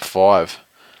our top 5.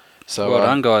 So well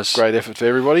done, guys. Great effort for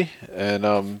everybody.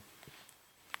 And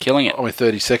killing it. I'm in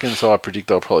 32nd, so I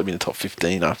predict I'll probably be in the top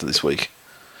 15 after this week.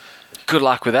 Good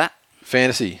luck with that.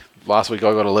 Fantasy. Last week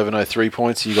I got 1103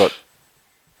 points. You got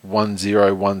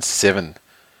 1017.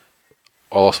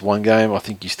 I lost 1 game. I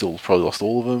think you still probably lost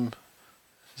all of them.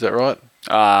 Is that right?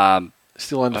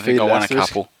 Still undefeated. I think I won a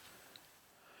couple.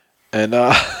 And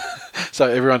so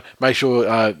everyone, make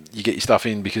sure you get your stuff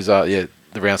in because the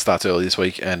round starts early this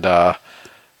week. And I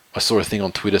saw a thing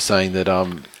on Twitter saying that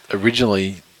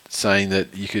originally saying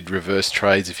that you could reverse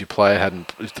trades if the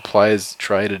players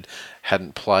traded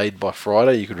hadn't played by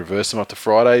Friday, you could reverse them up to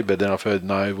Friday. But then I've heard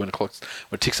no, when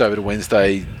it ticks over to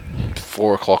Wednesday,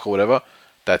 4 o'clock or whatever,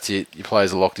 that's it. Your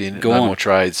players are locked in. No more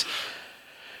trades.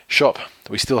 Shop.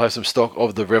 We still have some stock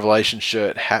of the Revelation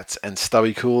shirt, hats, and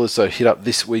stubby coolers. So hit up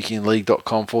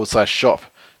thisweekinleague.com/shop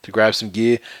to grab some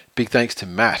gear. Big thanks to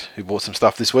Matt, who bought some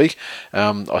stuff this week.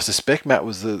 I suspect Matt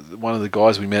was one of the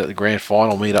guys we met at the grand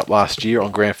final meetup last year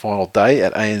on grand final day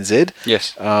at ANZ.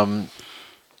 Yes.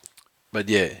 But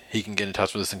yeah, he can get in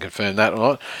touch with us and confirm that or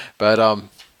not. But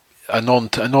a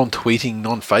non-tweeting,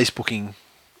 non-Facebooking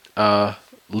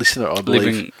listener, I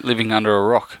believe. Living under a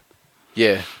rock.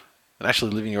 Yeah. And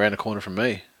actually living around the corner from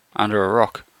me. Under a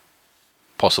rock.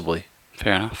 Possibly.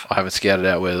 Fair enough. I haven't scouted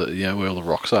out where all the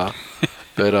rocks are.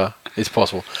 But it's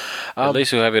possible. At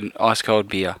least we'll have an ice-cold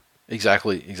beer.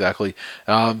 Exactly.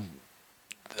 I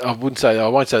won't say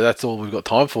that's all we've got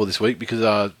time for this week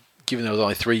because given there was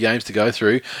only 3 games to go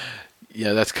through,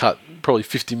 that's cut probably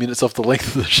 50 minutes off the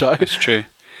length of the show. It's true.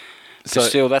 So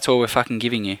still, that's all we're fucking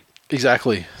giving you.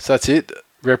 Exactly. So that's it.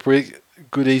 Rep week,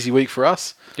 good easy week for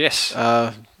us. Yes.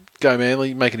 Go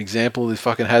Manly, make an example of this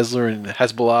fucking Hasler and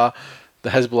Hezbollah,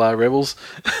 the Hezbollah rebels.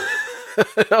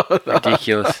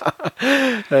 Ridiculous.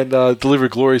 And deliver a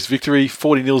glorious victory.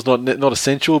 40-0's not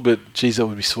essential, but geez, that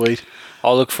would be sweet.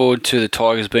 I look forward to the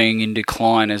Tigers being in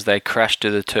decline as they crash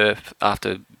to the turf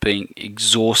after being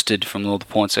exhausted from all the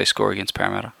points they score against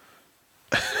Parramatta.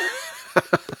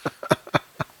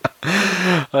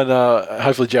 And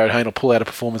hopefully Jared Hayne will pull out a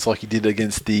performance like he did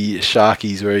against the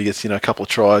Sharkies, where he gets a couple of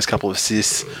tries, couple of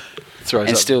assists,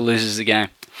 still loses the game.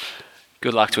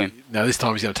 Good luck to him. No, this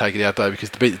time he's going to take it out though,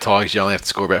 because to beat the Tigers, you only have to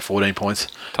score about 14 points.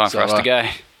 Time for us to go.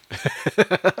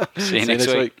 See you next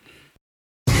week.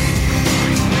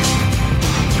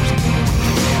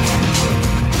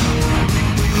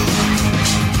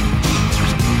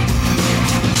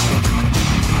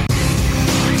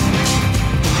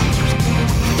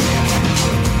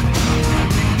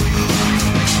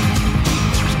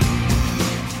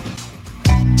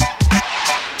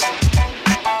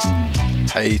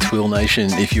 Hey TWiL Nation,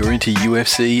 if you're into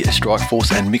UFC,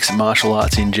 Strikeforce and mixed martial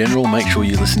arts in general, make sure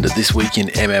you listen to This Week in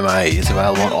MMA. It's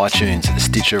available on iTunes,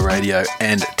 Stitcher Radio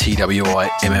and TWiMMA.com.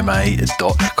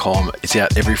 It's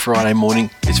out every Friday morning.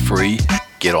 It's free.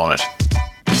 Get on it.